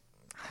like,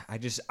 I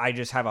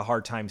just have a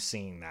hard time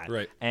seeing that.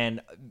 Right.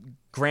 And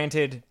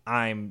granted,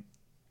 I'm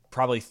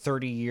probably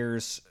 30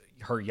 years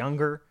her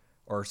younger,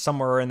 or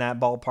somewhere in that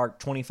ballpark,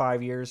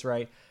 25 years,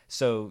 right?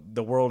 So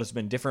the world has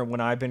been different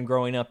when I've been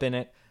growing up in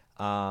it.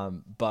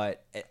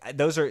 But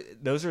those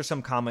are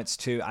some comments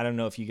too. I don't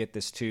know if you get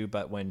this too,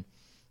 but when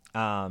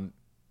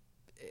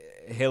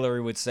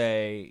Hillary would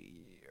say,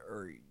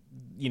 or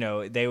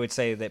they would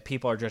say that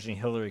people are judging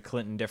Hillary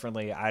Clinton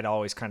differently, I'd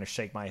always kind of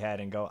shake my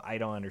head and go, I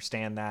don't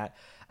understand that.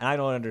 And I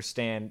don't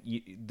understand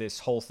this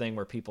whole thing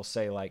where people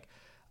say like,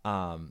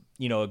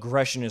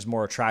 aggression is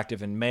more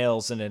attractive in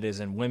males than it is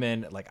in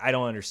women. Like, I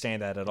don't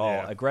understand that at all.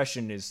 Yeah.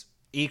 Aggression is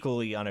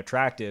equally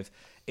unattractive.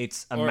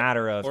 It's a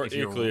matter of or if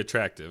equally you're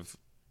attractive.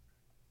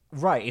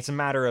 right. It's a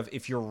matter of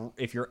if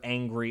you're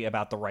angry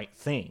about the right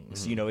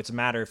things. It's a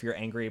matter if you're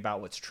angry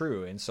about what's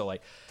true. And so,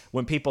 like,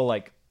 when people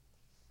like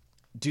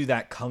do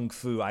that kung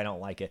fu, I don't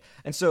like it.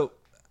 And so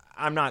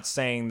I'm not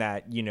saying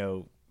that,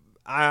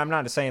 I'm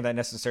not saying that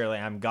necessarily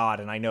I'm God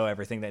and I know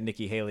everything that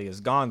Nikki Haley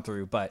has gone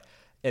through, but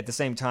at the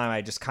same time,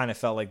 I just kind of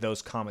felt like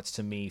those comments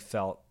to me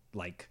felt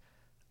like,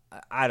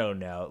 I don't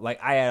know,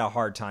 like I had a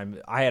hard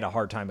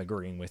time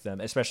agreeing with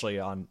them, especially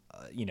on,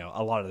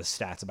 a lot of the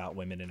stats about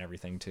women and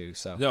everything too.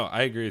 So No,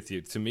 I agree with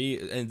you. To me,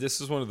 and this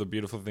is one of the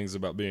beautiful things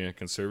about being a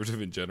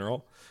conservative in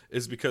general,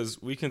 is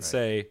because we can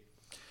say,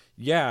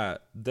 yeah,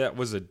 that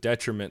was a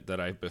detriment that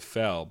I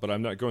befell, but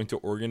I'm not going to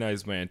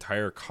organize my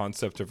entire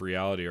concept of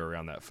reality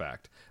around that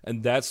fact.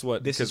 And that's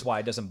what this is why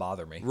it doesn't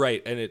bother me.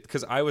 Right. And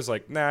because I was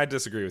like, nah, I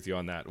disagree with you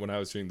on that. When I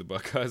was reading the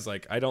book, I was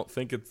like, I don't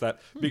think it's that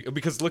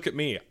because look at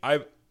me.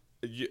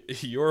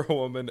 You're a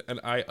woman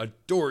and I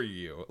adore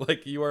you.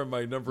 Like, you are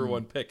my number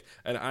one pick.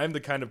 And I'm the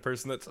kind of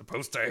person that's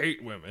supposed to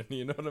hate women.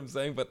 You know what I'm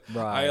saying? But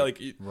right.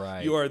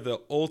 You are the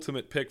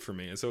ultimate pick for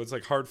me. And so it's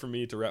like hard for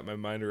me to wrap my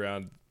mind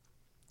around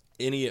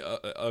any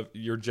of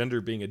your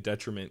gender being a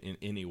detriment in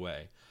any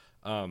way.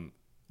 And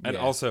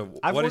also,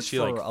 what is she,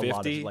 like, 50? A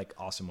lot of, like,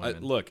 awesome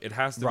women. Look, it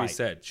has to be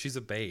said. She's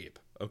a babe,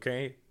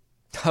 okay?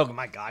 Oh,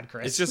 my God,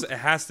 Chris. It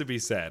has to be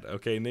said,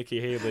 okay? Nikki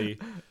Haley,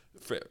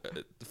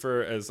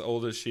 for as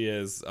old as she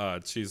is,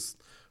 she's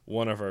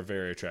one of our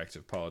very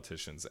attractive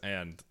politicians.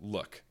 And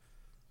look,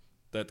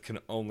 that can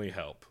only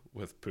help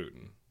with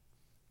Putin.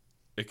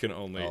 It can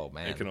only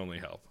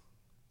help.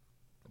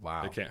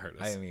 Wow. It can't hurt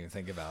us. I didn't even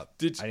think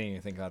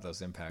about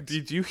those impacts.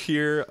 Did you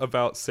hear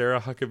about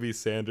Sarah Huckabee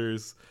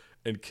Sanders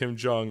and Kim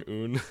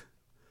Jong-un?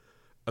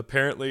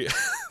 Apparently,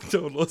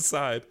 total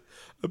aside,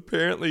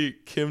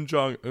 Kim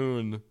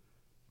Jong-un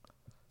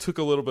took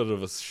a little bit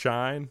of a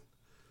shine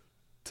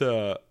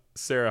to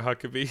Sarah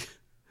Huckabee,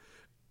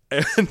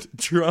 and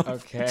Trump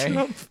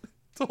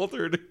told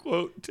her to,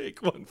 quote,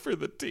 take one for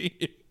the team.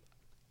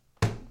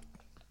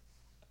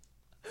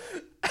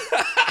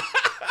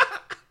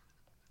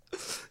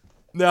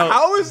 Now,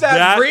 how is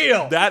that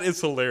real? That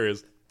is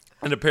hilarious.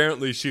 And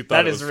apparently she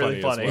thought it was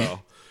really funny as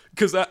well.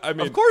 Because I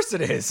mean, of course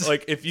it is.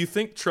 Like, if you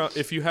think Trump,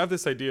 if you have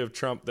this idea of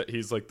Trump that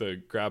he's like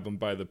the grab him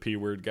by the P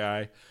word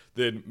guy,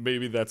 then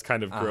maybe that's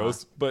kind of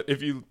gross. But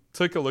if you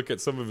took a look at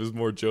some of his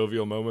more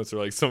jovial moments or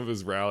like some of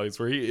his rallies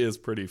where he is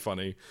pretty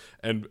funny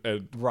and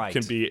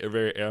can be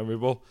very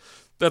amiable,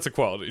 that's a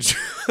quality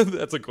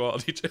that's a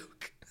quality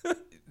joke.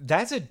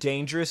 That's a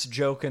dangerous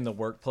joke in the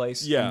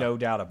workplace. Yeah, no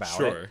doubt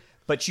about it.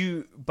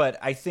 But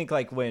I think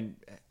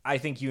I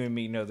think you and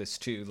me know this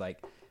too.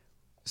 Like,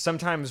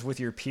 sometimes with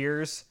your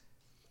peers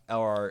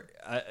or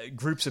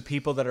groups of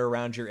people that are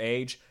around your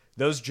age,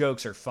 those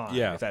jokes are fine.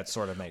 Yeah. If that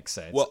sort of makes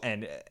sense. Well,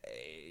 and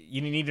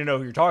you need to know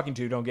who you're talking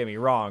to. Don't get me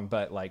wrong,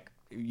 but like,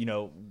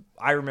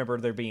 I remember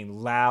there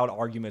being loud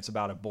arguments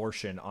about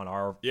abortion on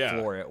our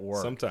floor at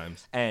work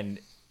sometimes,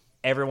 and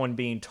everyone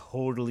being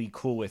totally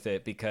cool with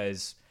it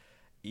because,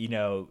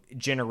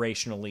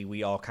 generationally,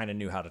 we all kind of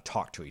knew how to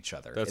talk to each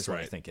other. That's right.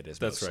 What I think it is.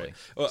 That's mostly. Right.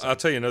 Well, so, I'll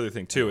tell you another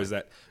thing too, is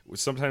that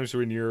sometimes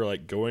when you're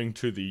like going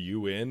to the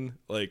UN,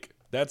 like,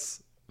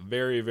 that's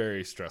very,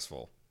 very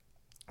stressful.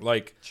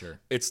 Like, sure,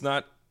 it's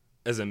not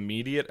as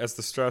immediate as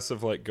the stress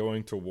of like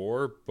going to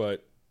war,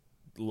 but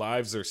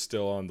lives are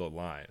still on the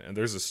line, and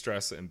there's a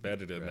stress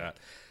embedded in that.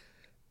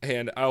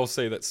 And I'll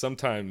say that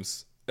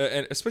sometimes.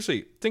 And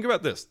especially, think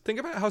about this. Think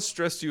about how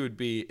stressed you would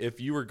be if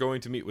you were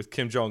going to meet with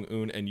Kim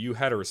Jong-un and you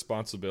had a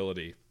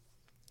responsibility.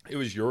 It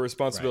was your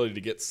responsibility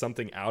to get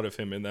something out of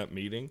him in that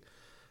meeting.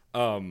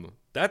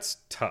 That's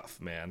tough,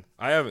 man.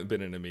 I haven't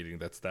been in a meeting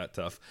that's that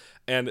tough.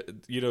 And,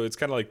 it's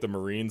kind of like the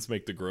Marines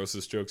make the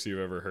grossest jokes you've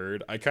ever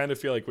heard. I kind of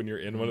feel like when you're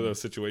in one of those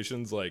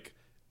situations, like,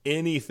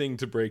 anything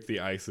to break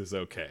the ice is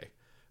okay.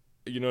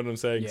 You know what I'm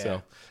saying? Yeah.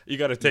 So you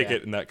got to take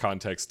it in that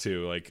context,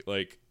 too.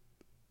 Like,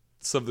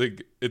 something,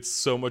 it's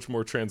so much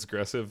more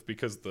transgressive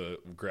because the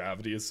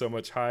gravity is so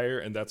much higher,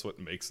 and that's what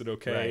makes it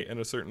okay in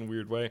a certain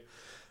weird way.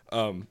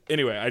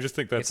 Anyway, I just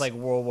think that's it's like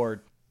World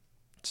War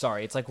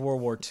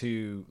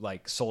II,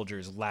 like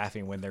soldiers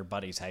laughing when their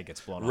buddy's head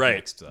gets blown off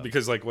next to them.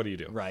 Because, like, what do you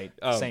do? Right,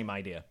 same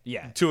idea.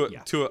 Yeah,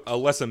 to a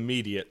less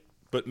immediate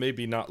but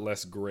maybe not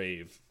less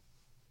grave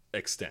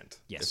extent.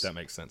 Yes, if that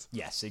makes sense.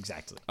 Yes,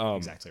 exactly.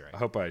 Exactly right. I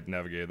hope I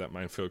navigated that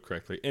minefield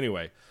correctly.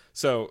 Anyway,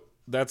 so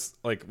that's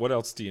like, what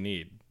else do you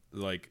need?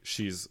 Like,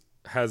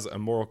 has a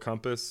moral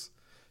compass.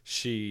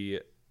 We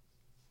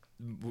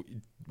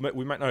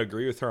might not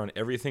agree with her on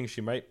everything.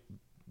 She might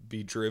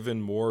be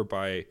driven more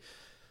by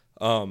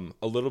a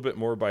little bit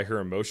more by her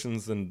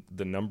emotions than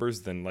the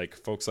numbers than like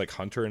folks like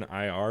Hunter and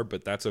I are,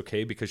 but that's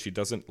okay because she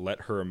doesn't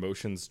let her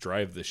emotions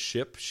drive the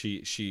ship.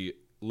 She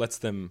lets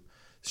them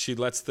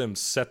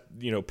set,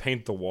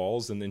 paint the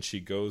walls, and then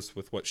she goes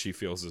with what she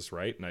feels is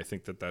right. And I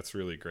think that that's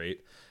really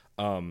great.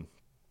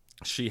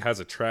 She has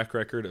a track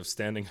record of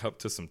standing up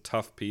to some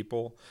tough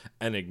people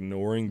and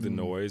ignoring the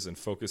noise and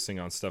focusing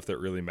on stuff that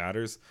really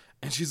matters.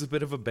 And she's a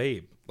bit of a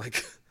babe.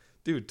 Like,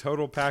 dude,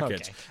 total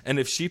package. Okay. And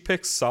if she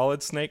picks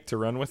Solid Snake to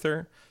run with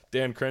her,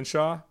 Dan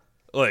Crenshaw,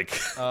 like,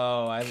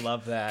 Oh, I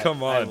love that.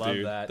 come I on, love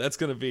dude. that. That's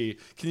going to be.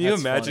 Can you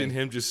That's imagine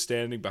funny. him just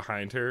standing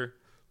behind her?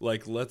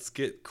 Like, let's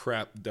get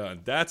crap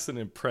done. That's an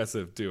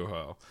impressive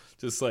duo.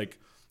 Just like,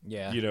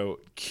 Yeah. you know,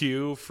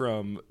 Q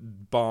from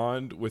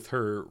Bond with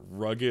her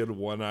rugged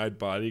one-eyed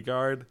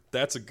bodyguard.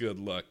 That's a good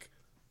look.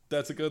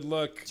 That's a good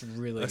look. It's a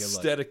really good look.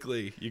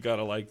 Aesthetically, you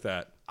gotta like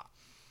that.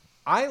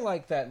 I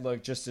like that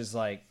look just as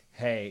like,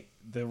 hey,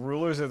 the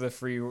rulers of the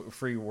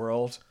free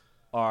world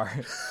are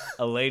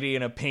a lady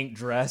in a pink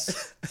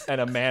dress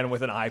and a man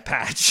with an eye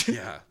patch.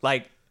 Yeah.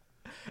 Like,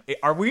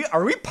 are we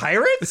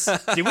pirates?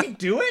 Did we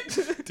do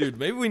it? Dude,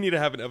 maybe we need to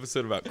have an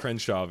episode about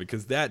Crenshaw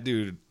because that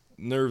dude,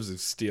 nerves of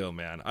steel,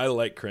 man. I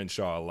like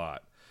Crenshaw a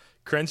lot.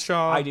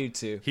 Crenshaw, I do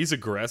too. He's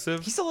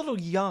aggressive. He's a little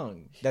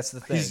young. That's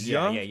the thing. He's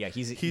young? Yeah.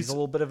 He's a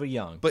little bit of a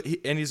young. But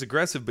he's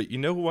aggressive, but you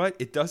know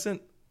what?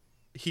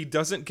 He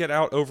doesn't get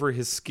out over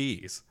his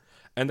skis.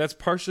 And that's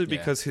partially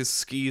because his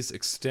skis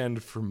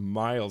extend for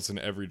miles in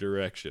every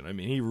direction. I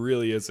mean, he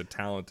really is a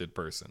talented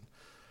person.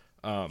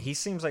 He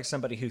seems like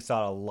somebody who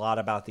thought a lot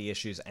about the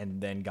issues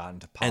and then got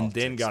into politics. And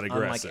then got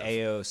aggressive.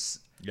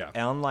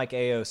 Unlike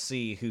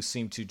AOC, who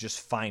seemed to just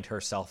find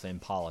herself in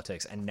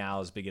politics and now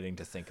is beginning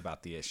to think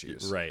about the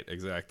issues. Right,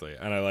 exactly.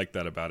 And I like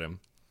that about him.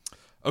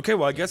 Okay,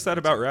 well, I guess that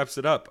about wraps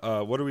it up.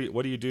 What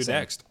do you do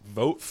next?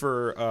 Vote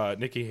for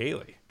Nikki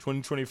Haley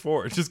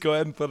 2024. Just go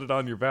ahead and put it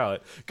on your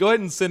ballot. Go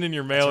ahead and send in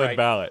your mail-in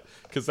ballot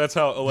because that's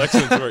how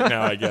elections work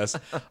now, I guess.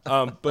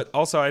 But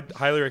also, I'd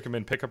highly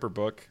recommend pick up her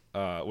book.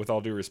 With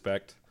all due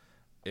respect,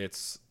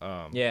 it's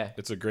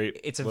a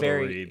great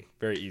read,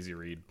 very easy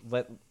read.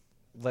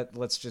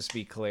 Let's just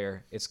be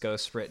clear. It's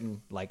ghostwritten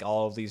like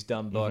all of these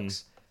dumb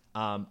books.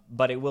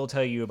 But it will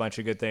tell you a bunch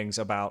of good things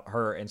about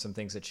her and some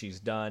things that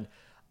she's done.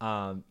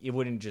 It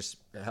wouldn't just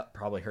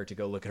probably hurt to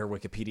go look at her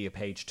Wikipedia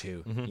page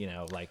too. You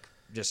know, like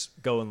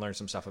just go and learn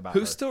some stuff about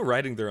Who's her. still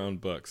writing their own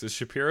books? Is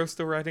Shapiro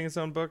still writing his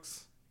own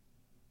books?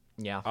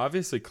 Yeah.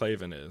 Obviously,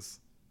 Klavan is.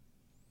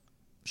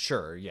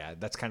 Sure, yeah.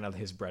 That's kind of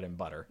his bread and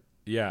butter.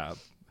 Yeah.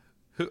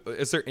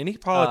 Is there any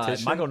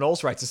politician? Michael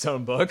Knowles writes his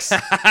own books.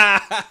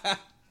 At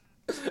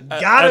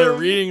a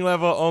reading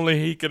level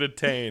only he could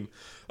attain.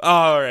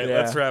 All right,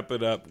 let's wrap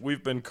it up.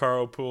 We've been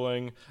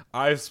carpooling.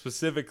 I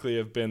specifically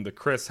have been the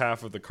Chris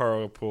half of the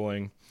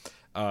carpooling.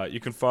 You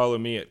can follow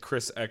me at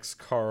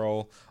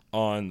ChrisXCarl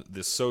on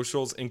the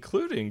socials,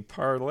 including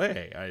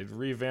Parlay. I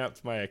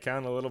revamped my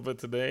account a little bit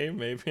today.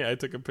 Maybe I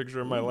took a picture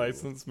of my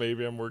license.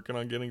 Maybe I'm working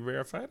on getting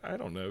verified. I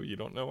don't know. You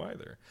don't know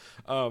either.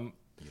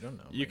 You don't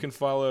know. You can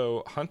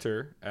follow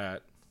Hunter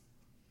at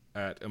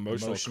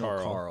Emotional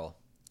Carl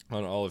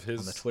on all of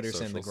his on the Twitters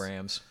socials. and the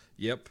Grams.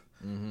 Yep.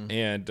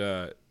 And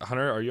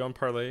Hunter, are you on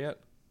Parlay yet?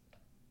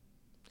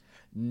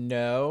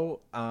 No.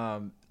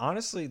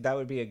 Honestly, that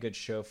would be a good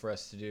show for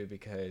us to do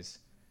because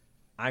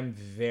I'm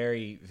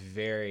very,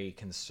 very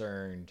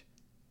concerned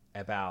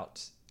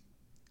about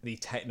the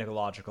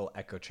technological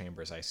echo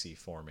chambers I see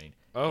forming.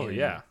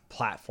 in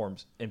platform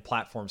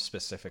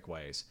specific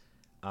ways.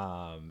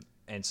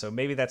 And so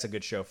maybe that's a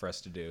good show for us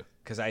to do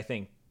because I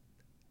think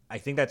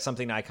that's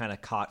something I kind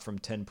of caught from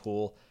Tim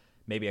Pool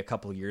maybe a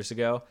couple years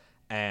ago,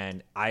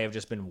 and I have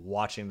just been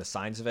watching the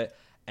signs of it.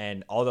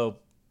 And although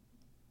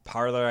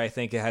Parler, I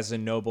think it has a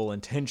noble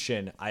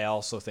intention, I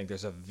also think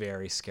there's a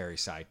very scary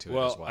side to it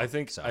as well. I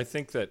think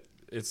that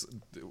it's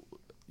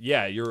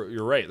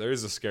you're right. There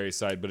is a scary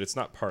side, but it's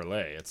not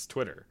Parlay. It's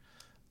Twitter.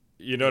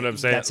 You know what I'm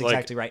saying? That's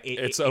exactly right.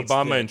 It's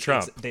Obama and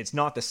Trump. It's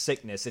not the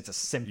sickness. It's a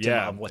symptom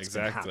of what's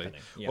been happening.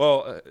 Yeah.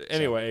 Well,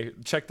 anyway,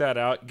 check that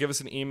out. Give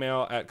us an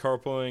email at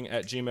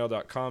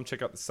carpooling@gmail.com.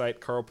 Check out the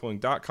site,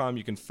 carpooling.com.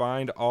 You can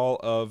find all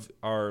of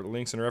our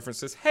links and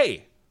references.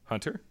 Hey,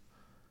 Hunter.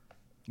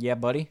 Yeah,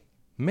 buddy?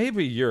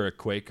 Maybe you're a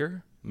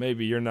Quaker.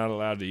 Maybe you're not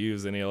allowed to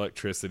use any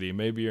electricity.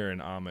 Maybe you're an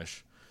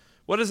Amish.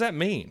 What does that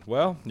mean?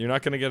 Well, you're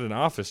not going to get an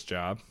office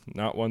job,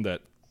 not one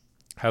that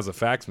has a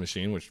fax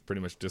machine, which pretty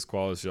much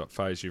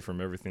disqualifies you from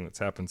everything that's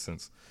happened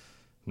since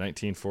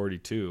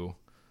 1942.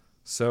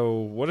 So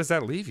what does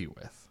that leave you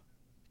with?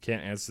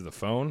 Can't answer the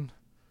phone.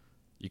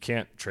 You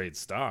can't trade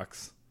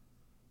stocks.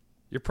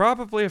 You're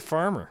probably a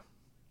farmer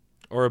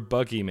or a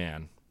buggy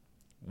man.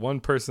 One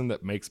person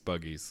that makes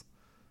buggies.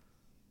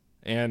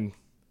 And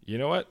you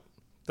know what?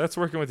 That's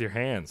working with your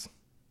hands,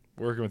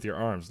 working with your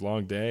arms.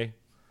 Long day,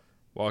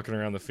 walking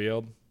around the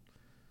field.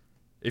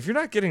 If you're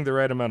not getting the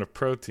right amount of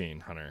protein,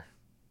 Hunter,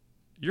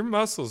 your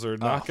muscles are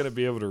not going to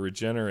be able to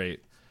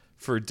regenerate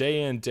for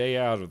day in, day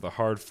out of the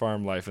hard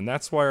farm life. And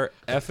that's why our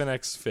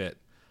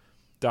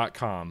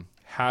FNXFit.com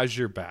has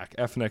your back.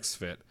 FNX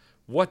Fit.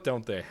 What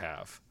don't they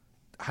have?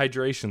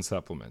 Hydration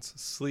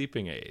supplements,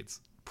 sleeping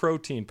aids,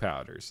 protein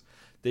powders.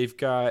 They've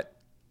got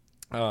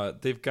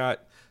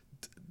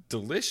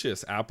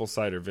delicious apple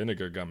cider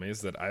vinegar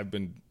gummies that I've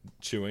been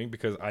chewing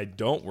because I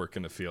don't work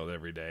in the field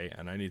every day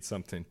and I need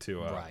something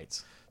to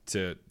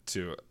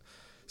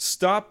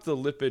stop the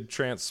lipid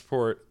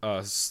transport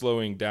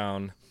slowing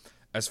down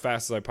as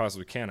fast as I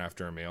possibly can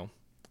after a meal.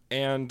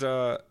 And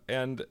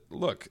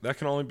look, that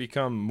can only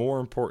become more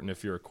important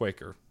if you're a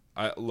Quaker.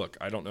 I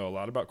don't know a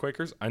lot about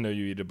Quakers. I know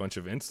you eat a bunch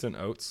of instant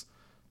oats.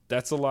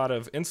 That's a lot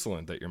of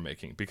insulin that you're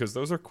making because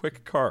those are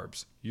quick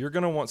carbs. You're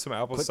going to want some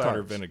apple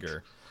cider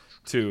vinegar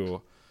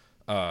to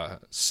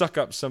suck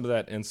up some of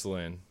that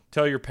insulin.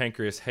 Tell your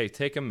pancreas, hey,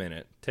 take a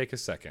minute, take a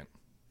second,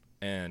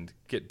 and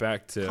get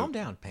back to calm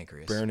down,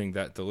 pancreas, burning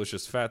that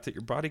delicious fat that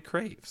your body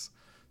craves.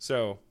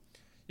 So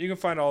you can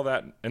find all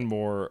that and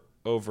more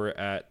over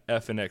at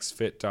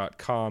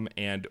fnxfit.com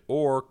and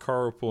or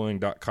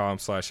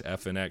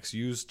carlpooling.com/fnx.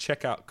 Use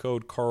checkout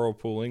code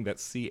carlpooling,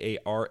 that's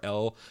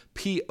CARLPOOLING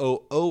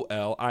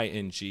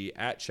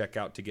at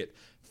checkout to get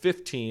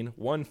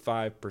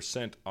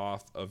 15%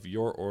 off of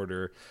your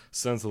order.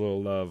 Sends a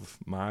little love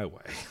my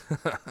way.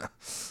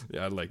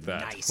 Yeah, I like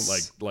that.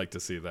 Nice. Like to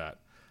see that.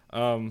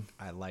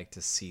 I like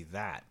to see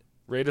that.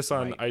 Rate us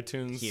on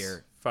iTunes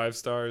here. 5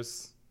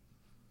 stars.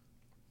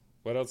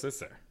 What else is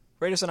there?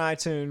 Rate us on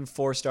iTunes,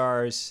 4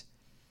 stars.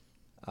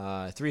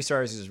 3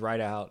 stars is right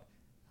out.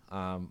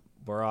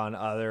 We're on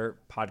other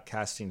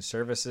podcasting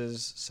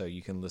services, so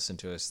you can listen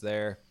to us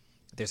there.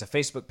 There's a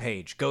Facebook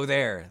page. Go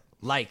there.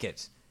 Like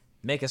it.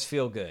 Make us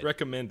feel good.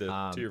 Recommend it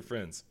to your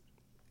friends.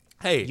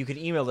 Hey. You can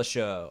email the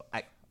show.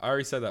 I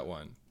already said that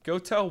one. Go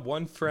tell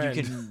one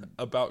friend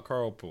about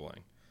carpooling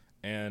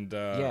and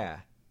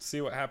see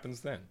what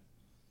happens then.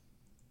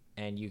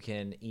 And you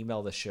can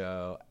email the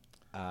show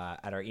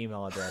at our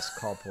email address,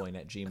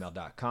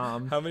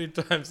 carpooling@gmail.com. How many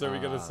times are we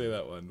going to say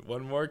that one?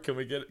 One more? Can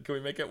we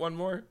make it one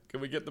more?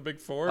 Can we get the big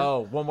 4? Oh,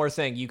 one more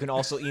thing. You can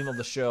also email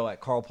the show at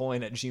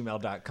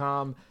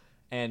carpooling@gmail.com.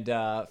 And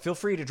feel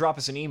free to drop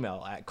us an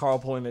email at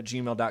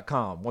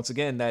carlpooling@gmail.com. Once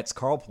again, that's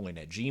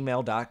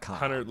carlpooling@gmail.com.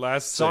 Hunter,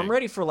 last So thing. I'm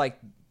ready for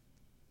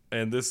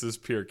And this is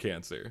pure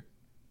cancer.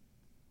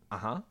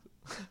 Uh-huh.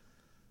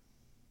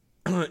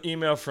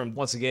 Email from...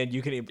 Once again,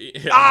 you can...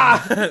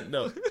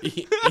 No.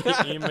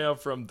 Email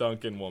from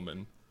Duncan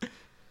Woman.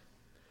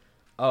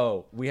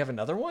 Oh, we have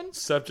another one?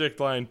 Subject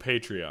line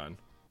Patreon.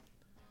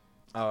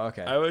 Oh,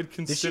 okay. I would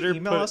consider... Did she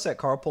email us at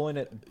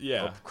carpooling?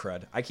 Yeah. Oh,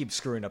 crud. I keep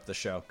screwing up the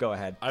show. Go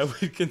ahead. I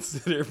would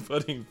consider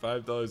putting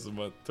 $5 a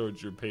month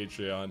towards your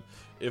Patreon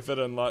if it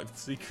unlocked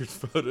secret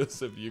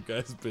photos of you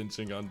guys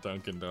binging on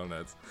Dunkin'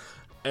 Donuts.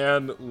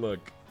 And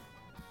look,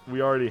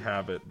 we already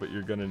have it, but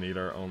you're gonna need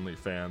our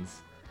OnlyFans,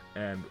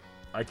 and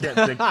I can't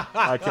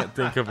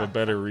think of a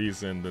better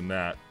reason than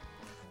that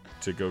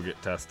to go get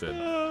tested.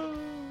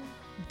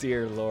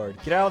 Dear Lord.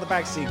 Get out of the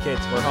backseat, kids.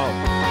 We're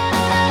home.